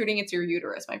any protruding, it's your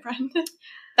uterus, my friend.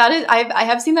 That is, I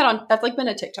have seen that on. That's like been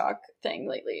a TikTok thing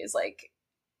lately. Is like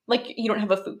you don't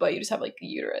have a fupa, you just have like a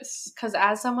uterus. Because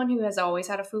as someone who has always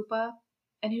had a fupa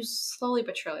and who's slowly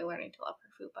but surely learning to love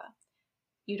her fupa,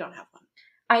 you don't have one.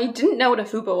 I didn't know what a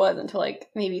fupa was until like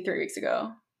maybe 3 weeks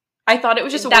ago. I thought it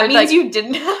was just a that word means like, you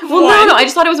didn't have well, one. no. I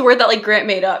just thought it was a word that like Grant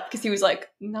made up because he was like,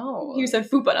 no, he said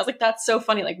fupa, and I was like, that's so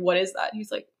funny. Like, what is that? He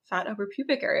was like, fat upper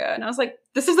pubic area, and I was like,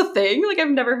 this is a thing. Like, I've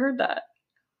never heard that.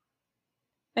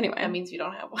 Anyway, that means you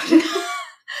don't have one.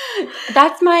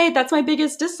 That's my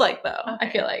biggest dislike, though. Okay.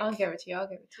 I feel like I'll give it to you.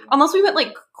 Unless we went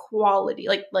like quality,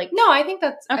 like no, I think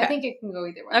that's. Okay. I think it can go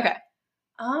either way. Okay.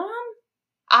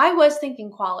 I was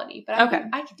thinking quality, but I can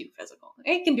do physical.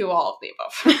 I can do all of the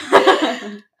above.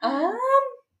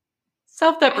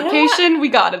 Self-deprecation, we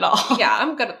got it all. Yeah,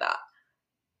 I'm good at that.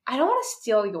 I don't want to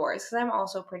steal yours because I'm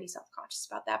also pretty self-conscious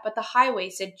about that. But the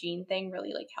high-waisted jean thing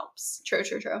really like helps. True.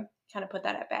 Kind of put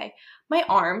that at bay. My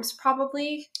arms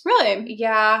probably. Really?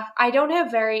 Yeah. I don't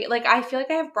have very, like, I feel like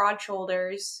I have broad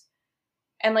shoulders.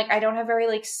 And, like, I don't have very,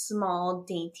 like, small,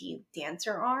 dainty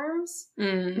dancer arms.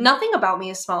 Nothing about me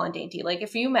is small and dainty. Like,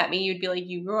 if you met me, you'd be like,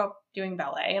 you grew up doing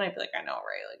ballet. And I'd be like, I know,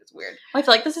 right? Like, it's weird. I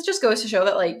feel like this just goes to show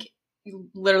that, like,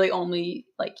 literally only,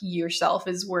 like, yourself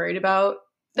is worried about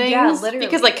things. Yeah, literally.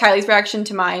 Because, like, Kylie's reaction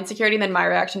to my insecurity and then my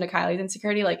reaction to Kylie's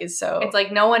insecurity, like, is so... It's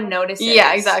like no one notices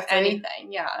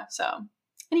anything. Yeah. So,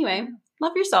 anyway,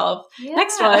 love yourself. Yeah.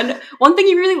 Next one thing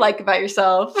you really like about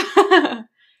yourself.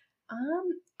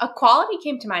 A quality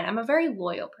came to mind. I'm a very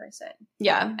loyal person.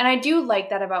 Yeah. And I do like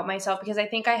that about myself because I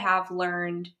think I have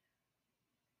learned,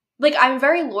 like, I'm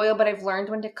very loyal, but I've learned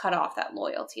when to cut off that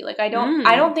loyalty. Like, I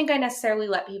don't think I necessarily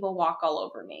let people walk all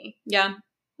over me. Yeah.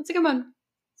 That's a good one.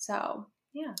 So,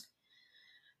 yeah.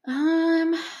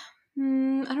 I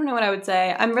don't know what I would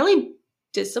say. I'm really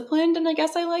disciplined, and I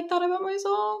guess I like that about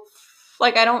myself.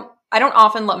 Like, I don't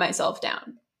often let myself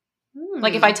down.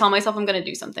 Like, if I tell myself I'm going to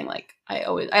do something, like, I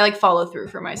like follow through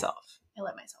for myself. I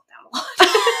let myself down a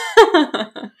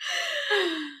lot.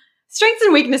 Strengths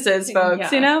and weaknesses,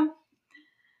 folks, you know?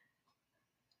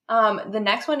 The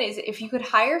next one is, if you could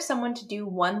hire someone to do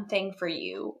one thing for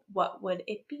you, what would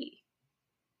it be?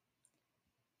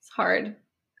 It's hard.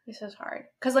 This is hard.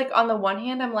 Because, like, on the one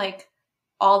hand, I'm like,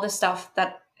 all the stuff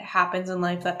that happens in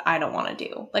life that I don't want to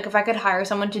do. Like, if I could hire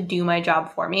someone to do my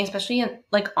job for me, especially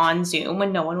like on Zoom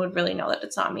when no one would really know that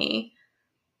it's not me,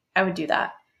 I would do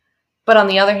that. But on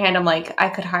the other hand, I'm like, I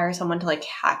could hire someone to like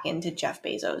hack into Jeff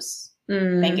Bezos'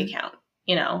 bank account,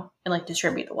 you know, and like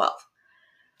distribute the wealth.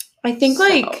 I think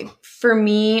like for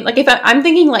me, like if I'm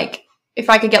thinking like if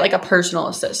I could get like a personal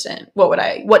assistant,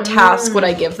 what task would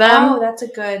I give them? Oh, that's a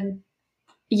good.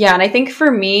 Yeah, and I think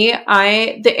for me,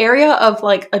 the area of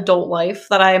like adult life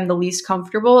that I am the least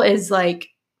comfortable is like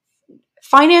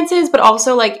finances, but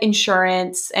also like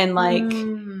insurance and like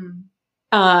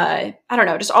I don't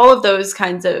know, just all of those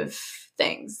kinds of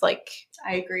things. Like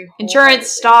I agree. Insurance,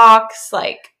 stocks,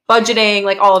 like budgeting,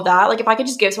 like all of that. Like if I could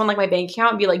just give someone like my bank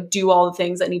account and be like, do all the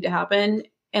things that need to happen,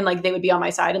 and like they would be on my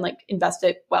side and like invest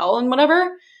it well and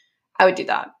whatever, I would do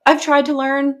that. I've tried to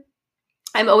learn.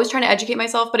 I'm always trying to educate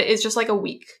myself, but it is just like a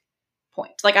weak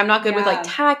point. Like I'm not good with like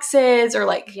taxes or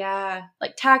like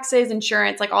taxes,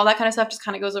 insurance, like all that kind of stuff just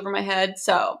kind of goes over my head.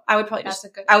 So I would probably just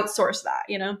outsource that,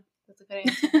 you know? That's a good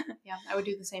answer. Yeah, I would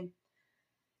do the same.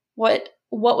 What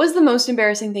was the most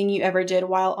embarrassing thing you ever did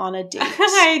while on a date?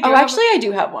 I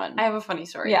do have one. I have a funny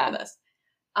story for this.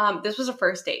 This was a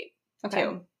first date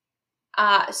too.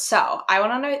 So I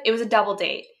went on it was a double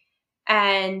date.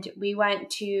 And we went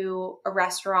to a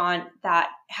restaurant that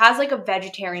has like a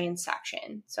vegetarian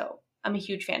section. So I'm a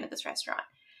huge fan of this restaurant.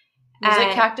 Was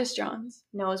it Cactus John's?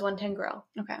 No, it was 110 Grill.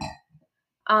 Okay.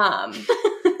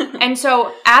 And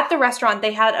so at the restaurant,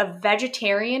 they had a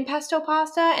vegetarian pesto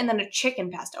pasta and then a chicken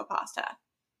pesto pasta.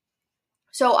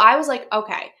 So I was like,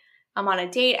 okay, I'm on a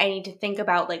date. I need to think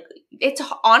about, like, it's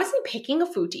honestly picking a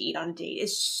food to eat on a date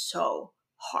is so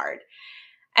hard.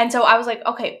 And so I was like,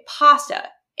 okay, pasta.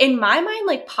 In my mind,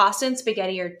 like, pasta and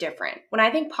spaghetti are different. When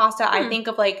I think pasta, I think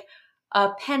of like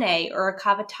a penne or a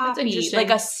cavatappi, like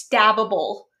a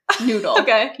stabbable noodle.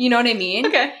 Okay. You know what I mean?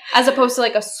 Okay. As opposed to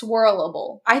like a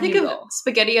swirlable I think noodle. of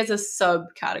spaghetti as a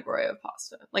subcategory of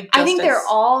pasta. Like, I think they're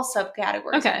all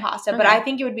subcategories of pasta, but Okay. I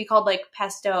think it would be called like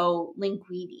pesto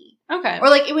linguine. Okay. Or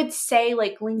like it would say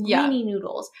like linguine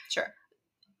noodles. Sure.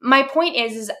 My point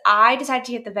is I decided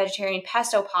to get the vegetarian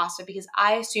pesto pasta because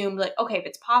I assumed, like, okay, if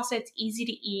it's pasta, it's easy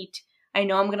to eat. I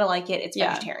know I'm going to like it. It's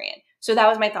vegetarian. So that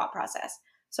was my thought process.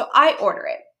 So I order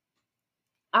it.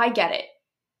 I get it.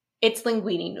 It's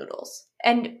linguine noodles.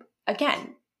 And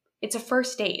again, it's a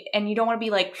first date and you don't want to be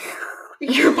like,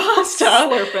 your pasta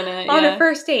slurping it on a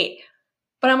first date.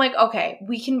 But I'm like, okay,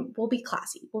 we'll be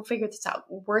classy. We'll figure this out.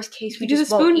 Worst case, we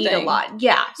just won't eat a lot.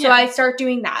 Yeah. So I start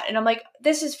doing that and I'm like,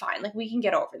 this is fine. Like, we can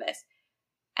get over this.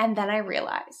 And then I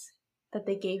realize that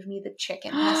they gave me the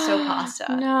chicken pesto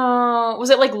pasta. No. Was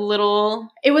it like little?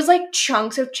 It was like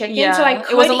chunks of chicken, Yeah. so I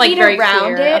could It wasn't, like, eat very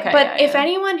around clear. it. Okay, But if yeah.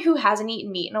 anyone who hasn't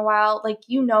eaten meat in a while, like,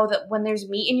 you know that when there's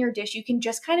meat in your dish, you can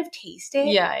just kind of taste it.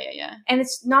 Yeah. And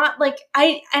it's not like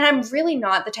I'm really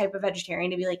not the type of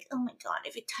vegetarian to be like, oh my God,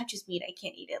 if it touches meat, I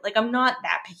can't eat it. Like, I'm not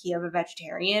that picky of a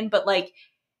vegetarian, but like,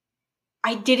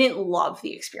 I didn't love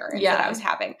the experience that I was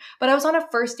having. But I was on a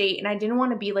first date and I didn't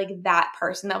want to be like that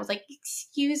person that was like,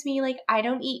 excuse me, like, I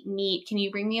don't eat meat. Can you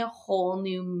bring me a whole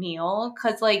new meal?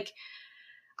 Because like,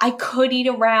 I could eat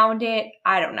around it.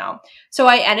 I don't know. So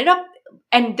I ended up,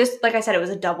 and this, like I said, it was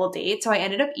a double date. So I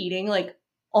ended up eating like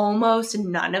almost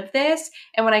none of this.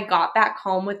 And when I got back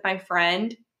home with my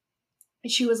friend,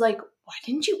 she was like, why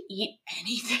didn't you eat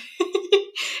anything?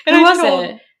 And Who was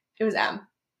it? It was Em.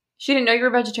 She didn't know you were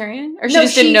vegetarian? Or she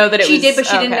just didn't know that it was? She did, but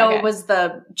she didn't know it was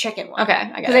the chicken one. Okay, I get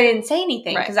it. Because I didn't say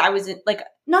anything. Because I was like,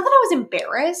 not that I was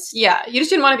embarrassed. Yeah, you just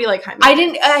didn't want to be like,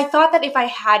 I thought that if I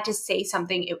had to say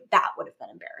something, that would have been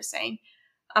embarrassing.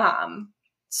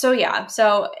 So yeah,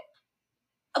 so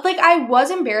like I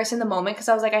was embarrassed in the moment because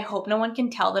I was like, I hope no one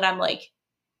can tell that I'm like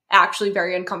actually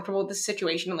very uncomfortable with this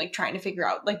situation and like trying to figure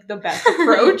out like the best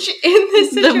approach in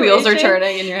this situation. The wheels are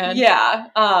turning in your head. Yeah.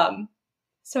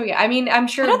 So yeah, I mean, I'm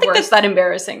sure. I don't think that's that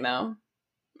embarrassing though.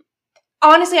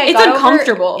 Honestly, it's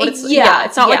uncomfortable. But it's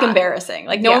not like embarrassing.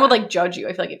 Like no one would like judge you.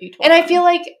 I feel like if you told. And them. I feel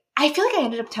like I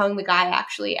ended up telling the guy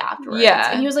actually afterwards.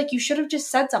 Yeah, and he was like, "You should have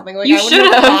just said something. Like you I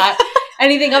wouldn't have thought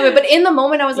anything of it." But in the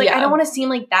moment, I was like, I don't want to seem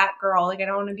like that girl. Like I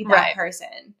don't want to be that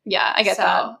person. Yeah, I get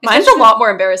that. Mine's a lot more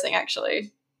embarrassing,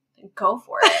 actually. Go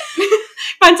for it.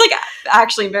 Mine's like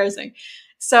actually embarrassing.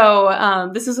 So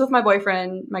this is with my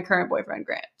boyfriend, my current boyfriend,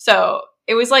 Grant. So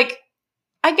it was like,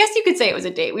 I guess you could say it was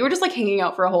a date. We were just like hanging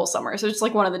out for a whole summer. So it's just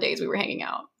like one of the days we were hanging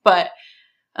out. But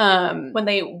when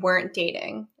they weren't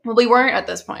dating. Well, we weren't at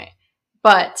this point.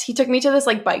 But he took me to this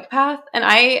like bike path. And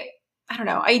I don't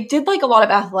know. I did like a lot of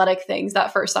athletic things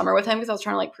that first summer with him because I was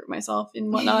trying to like prove myself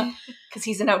and whatnot. Because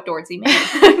he's an outdoorsy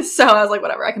man. So I was like,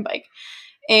 whatever, I can bike.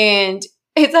 And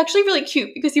it's actually really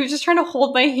cute because he was just trying to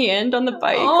hold my hand on the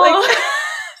bike. Like,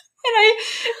 and I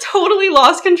totally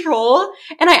lost control.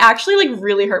 And I actually like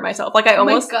really hurt myself. Like I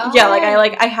almost,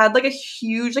 I had like a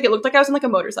huge, like it looked like I was in like a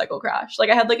motorcycle crash. Like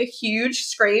I had like a huge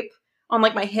scrape on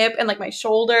like my hip and like my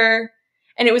shoulder.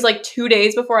 And it was like 2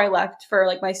 days before I left for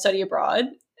like my study abroad.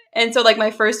 And so like my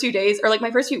first 2 days or like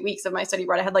my first few weeks of my study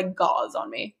abroad, I had like gauze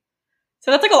on me. So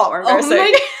that's like a lot more embarrassing.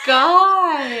 Oh my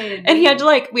God. And he had to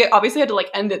like, we obviously had to like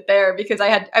end it there because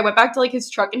I went back to like his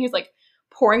truck and he was like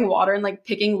pouring water and like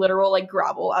picking literal like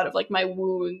gravel out of like my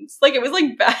wounds. Like it was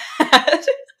like bad.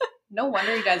 No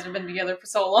wonder you guys have been together for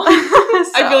so long.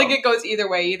 I feel like it goes either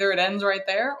way. Either it ends right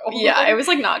there. Or... Yeah, it was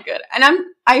like not good. And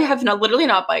I have literally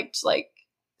not biked like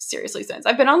seriously since.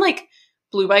 I've been on like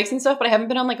blue bikes and stuff, but I haven't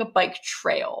been on like a bike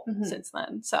trail since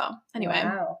then. So anyway.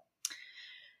 Wow.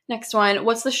 Next one.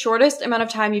 What's the shortest amount of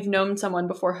time you've known someone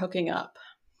before hooking up?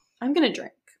 I'm going to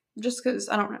drink just because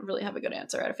I don't really have a good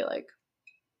answer, I feel like.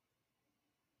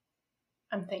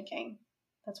 I'm thinking.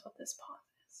 That's what this pause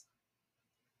is.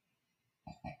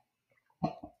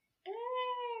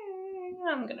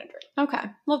 I'm going to drink. Okay.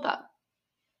 Love that.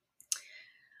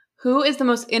 Who is the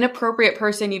most inappropriate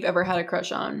person you've ever had a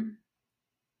crush on?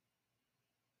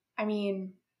 I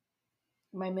mean,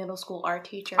 my middle school art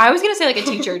teacher. I was going to say like a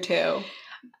teacher too.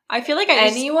 I feel like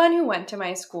anyone who went to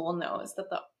my school knows that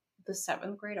the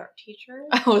 7th grade art teacher.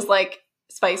 I was like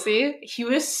Spicy? He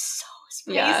was so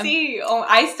spicy. Yeah. Oh,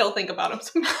 I still think about him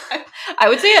sometimes. I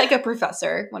would say like a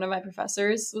professor. One of my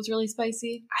professors was really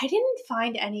spicy. I didn't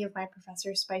find any of my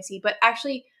professors spicy, but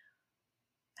actually,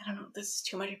 I don't know. This is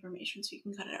too much information, so you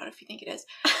can cut it out if you think it is.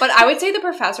 But I would say the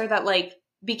professor that like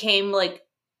became like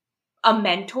a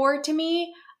mentor to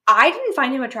me, I didn't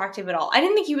find him attractive at all. I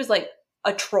didn't think he was like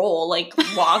a troll, like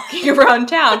walking around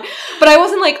town. But I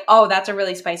wasn't like, oh, that's a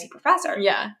really spicy professor.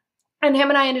 Yeah. And him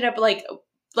and I ended up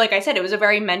like I said, it was a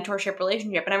very mentorship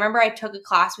relationship. And I remember I took a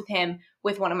class with him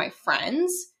with one of my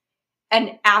friends.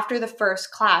 And after the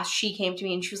first class, she came to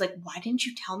me and she was like, why didn't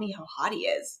you tell me how hot he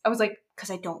is? I was like,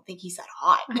 because I don't think he's that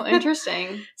hot. Oh,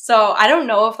 interesting. So I don't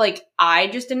know if like I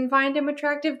just didn't find him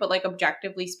attractive, but like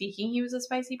objectively speaking, he was a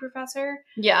spicy professor.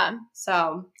 Yeah.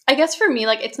 So I guess for me,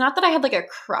 like, it's not that I had like a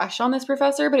crush on this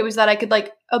professor, but it was that I could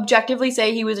like objectively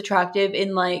say he was attractive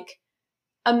in like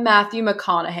a Matthew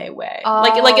McConaughey way,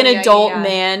 like an adult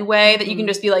man way that you can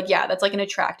just be like, yeah, that's like an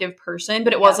attractive person,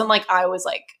 but it wasn't like I was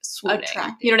like swooning.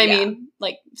 Attractive, you know what I mean?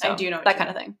 Like, so, I do know that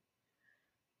kind of thing.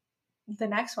 The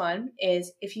next one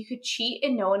is, if you could cheat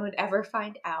and no one would ever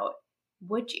find out,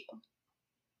 would you?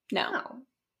 No.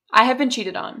 I have been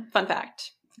cheated on. Fun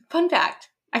fact.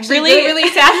 Actually, really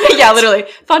sad. Yeah, literally.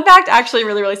 Fun fact, actually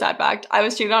really, really sad fact. I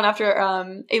was cheated on after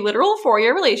a literal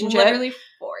 4-year relationship. Literally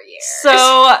 4 years.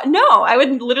 So, no, I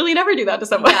would literally never do that to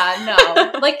someone. Yeah,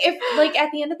 no. Like, if, like,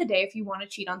 at the end of the day, if you want to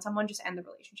cheat on someone, just end the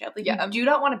relationship. Like, you do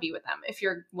not want to be with them if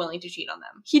you're willing to cheat on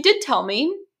them. He did tell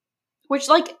me, which,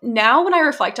 like, now when I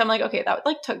reflect, I'm like, okay, that,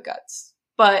 like, took guts.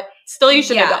 But still, you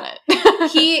shouldn't have done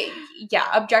it.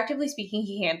 Objectively speaking,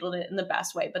 he handled it in the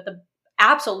best way. But the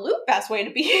absolute best way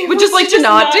to behave would just like to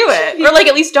not do it, or like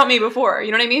at least dump me before,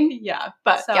 you know what I mean? Yeah,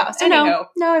 but so no,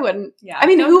 I wouldn't. Yeah, I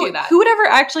mean, who would ever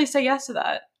actually say yes to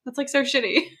that? That's like so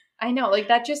shitty. I know, like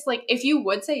that. Just like, if you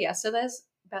would say yes to this,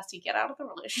 bestie, get out of the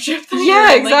relationship.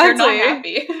 Yeah, exactly. Like, you're not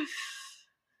happy.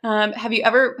 Have you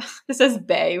ever? This says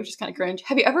bae, which is kind of cringe.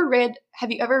 Have you ever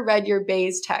read your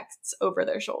bae's texts over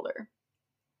their shoulder?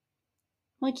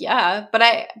 Like, yeah,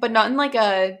 but not in like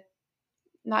a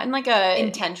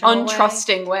intentional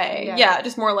untrusting way. Yeah,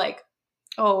 just more like,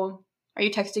 oh, are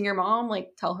you texting your mom? Like,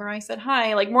 tell her I said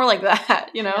hi. Like, more like that,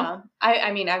 you know? Yeah.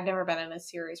 I mean, I've never been in a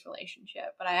serious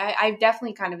relationship, but I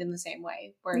definitely kind of in the same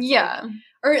way. Where it's like,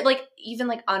 or like even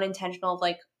like unintentional,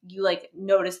 like you like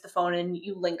notice the phone and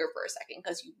you linger for a second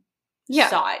because you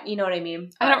saw it. You know what I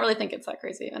mean? I don't really think it's that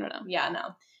crazy. I don't know. Yeah,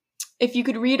 no. If you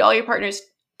could read all your partner's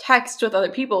texts with other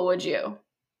people, would you?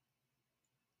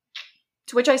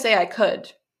 To which I say I could,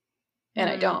 and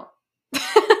I don't.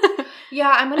 Yeah,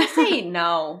 I'm going to say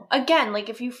no. Again, like,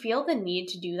 if you feel the need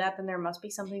to do that, then there must be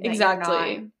something that you're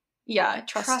not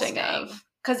trusting of.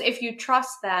 Because if you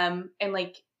trust them and,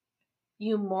 like,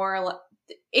 you more or less...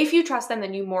 If you trust them,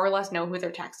 then you more or less know who they're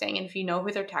texting. And if you know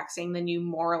who they're texting, then you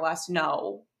more or less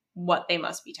know what they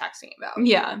must be texting about.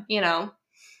 Yeah. You know?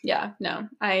 Yeah, no.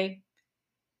 I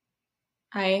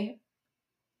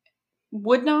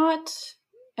would not...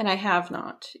 And I have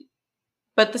not.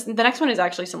 But the next one is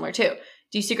actually similar too.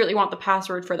 Do you secretly want the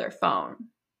password for their phone?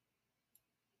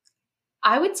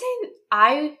 I would say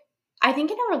I think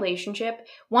in a relationship,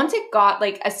 once it got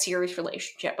like a serious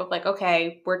relationship of like,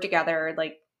 okay, we're together,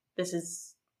 like this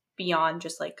is beyond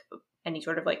just like any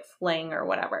sort of like fling or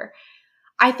whatever.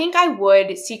 I think I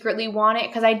would secretly want it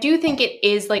because I do think it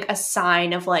is like a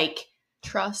sign of like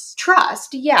trust.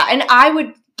 Yeah. And I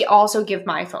would also give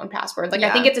my phone password. Like,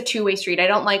 I think it's a two-way street. I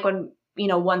don't like when, you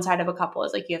know, one side of a couple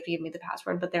is like, you have to give me the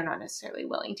password, but they're not necessarily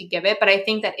willing to give it. But I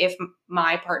think that if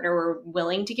my partner were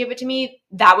willing to give it to me,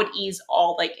 that would ease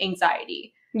all like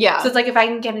anxiety. Yeah. So it's like, if I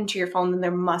can get into your phone, then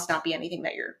there must not be anything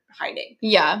that you're hiding.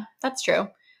 Yeah, that's true.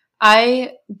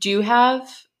 I do have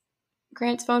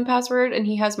Grant's phone password and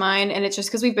he has mine. And it's just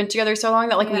because we've been together so long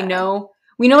that like we know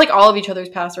like all of each other's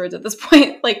passwords at this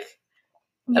point. Like,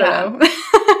 I don't know.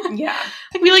 Yeah.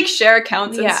 Like we like share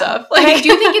accounts and stuff. Like, and I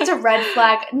do think it's a red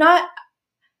flag.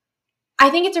 I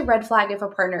think it's a red flag if a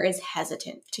partner is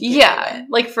hesitant to give it.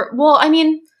 Like I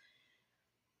mean,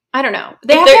 I don't know.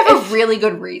 They have to have a really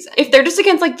good reason. If they're just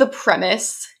against like the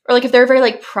premise or like if they're a very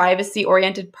like privacy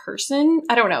oriented person,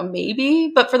 I don't know,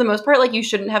 maybe. But for the most part, like you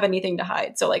shouldn't have anything to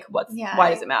hide. So like why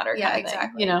does it matter? Yeah, kind of exactly.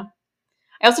 Thing, you know?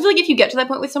 I also feel like if you get to that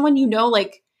point with someone, you know,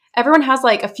 like everyone has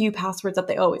like a few passwords that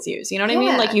they always use. You know what I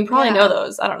mean? Like you probably know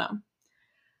those. I don't know.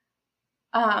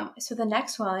 So the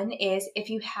next one is, if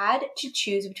you had to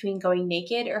choose between going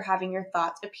naked or having your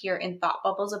thoughts appear in thought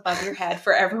bubbles above your head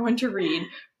for everyone to read,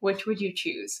 which would you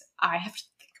choose? I have to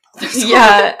think about this.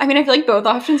 Yeah. I mean, I feel like both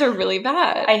options are really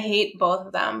bad. I hate both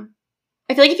of them.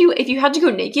 I feel like if you had to go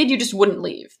naked, you just wouldn't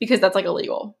leave because that's like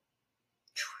illegal.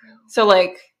 True. So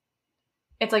like,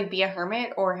 it's like be a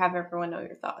hermit or have everyone know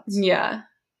your thoughts. yeah.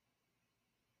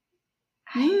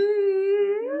 I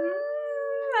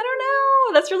don't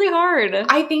know. That's really hard.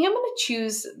 I think I'm going to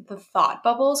choose the thought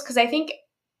bubbles because I think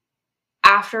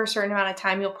after a certain amount of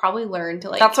time, you'll probably learn to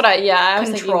like. That's what I was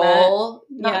control,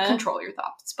 thinking that. not control your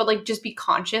thoughts, but like just be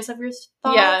conscious of your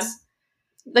thoughts. Yeah.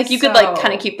 Like you could like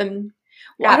kind of keep them.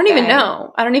 Well, I don't even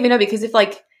know. I don't even know because if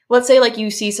like, let's say like you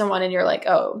see someone and you're like,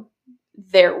 oh,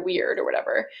 they're weird or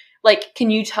whatever. Like, can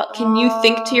you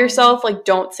think to yourself, like,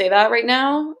 don't say that right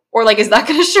now? Or like, is that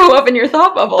going to show up in your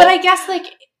thought bubble? But I guess like,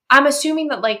 I'm assuming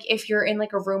that like, if you're in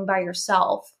like a room by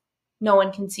yourself, no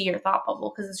one can see your thought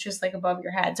bubble because it's just like above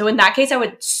your head. So in that case, I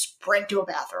would sprint to a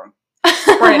bathroom.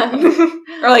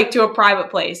 Or like to a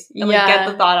private place and like get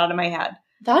the thought out of my head.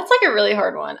 That's like a really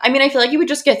hard one. I mean, I feel like you would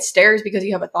just get stares because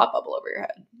you have a thought bubble over your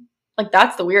head. Like,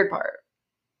 that's the weird part.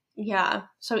 Yeah.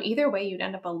 So either way, you'd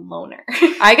end up a loner.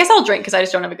 I guess I'll drink because I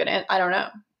just don't have a good answer. I don't know.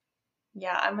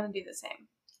 Yeah, I'm going to do the same.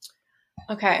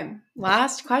 Okay.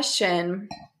 Last question.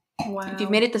 Wow. If you've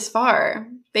made it this far,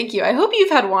 thank you. I hope you've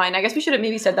had wine. I guess we should have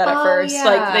maybe said that at first. Yeah.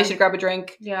 Like, they should grab a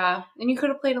drink. Yeah. And you could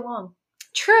have played along.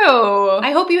 True.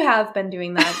 I hope you have been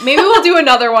doing that. Maybe we'll do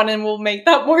another one and we'll make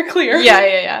that more clear.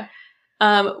 Yeah.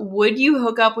 Would you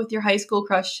hook up with your high school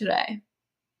crush today?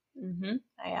 Mm-hmm.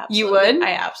 You would?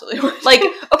 I absolutely would. Like,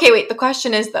 okay, wait. The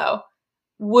question is, though,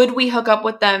 would we hook up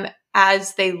with them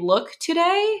as they look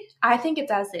today? I think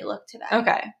it's as they look today.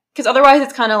 Okay. Because otherwise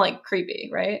it's kind of, like, creepy,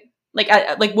 right? Like,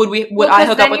 would I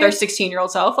hook up with their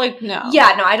 16-year-old self? Like, no.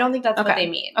 Yeah, no, I don't think that's what they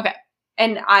mean. Okay.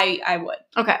 And I would.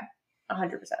 Okay.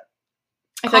 100%.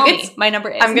 I feel like it's... My number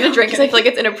is... I'm going to drink because I feel like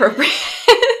it's inappropriate.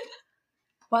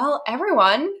 Well,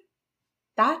 everyone...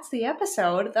 That's the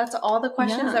episode. That's all the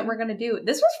questions that we're going to do.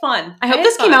 This was fun. I hope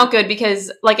this came out good because,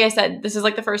 like I said, this is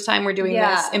like the first time we're doing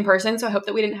this in person. So I hope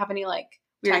that we didn't have any like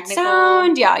weird technical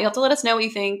sound. Yeah, you'll have to let us know what you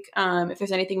think. If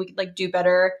there's anything we could like do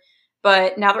better.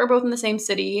 But now that we're both in the same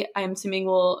city, I'm assuming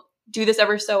we'll do this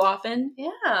ever so often.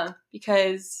 Yeah.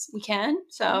 Because we can.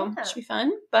 So it should be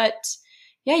fun. But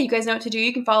yeah, you guys know what to do.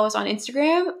 You can follow us on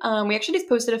Instagram. We actually just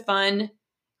posted a fun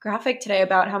graphic today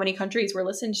about how many countries we're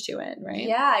listened to in, right?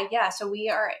 Yeah. So we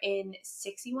are in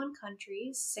 61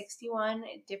 countries, 61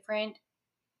 different,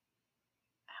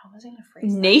 how was I going to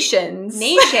phrase that? Nations.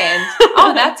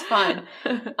 Oh, that's fun.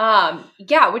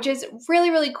 Yeah, which is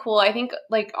really, really cool. I think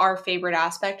like our favorite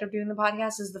aspect of doing the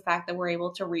podcast is the fact that we're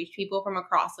able to reach people from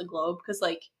across the globe because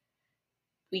like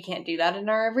we can't do that in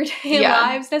our everyday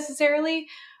lives necessarily.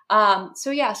 So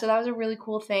that was a really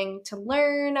cool thing to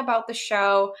learn about the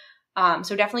show.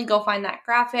 So definitely go find that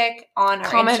graphic on our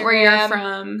Comment Instagram. where you're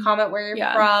from. Comment where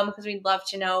you're from because we'd love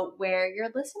to know where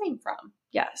you're listening from.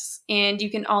 Yes. And you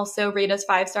can also rate us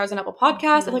 5 stars on Apple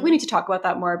Podcasts. Mm-hmm. Like we need to talk about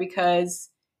that more because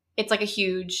it's like a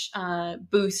huge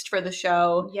boost for the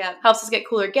show. Yeah. Helps us get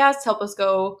cooler guests, help us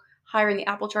go higher in the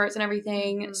Apple charts and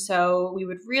everything. Mm-hmm. So we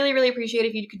would really, really appreciate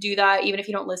if you could do that. Even if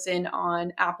you don't listen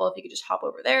on Apple, if you could just hop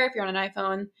over there. If you're on an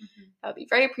iPhone, that would be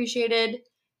very appreciated.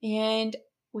 And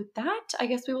with that, I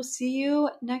guess we will see you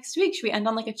next week. Should we end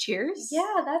on like a cheers?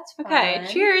 Yeah, that's fine. Okay,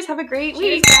 cheers. Have a great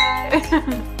week.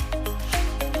 Guys.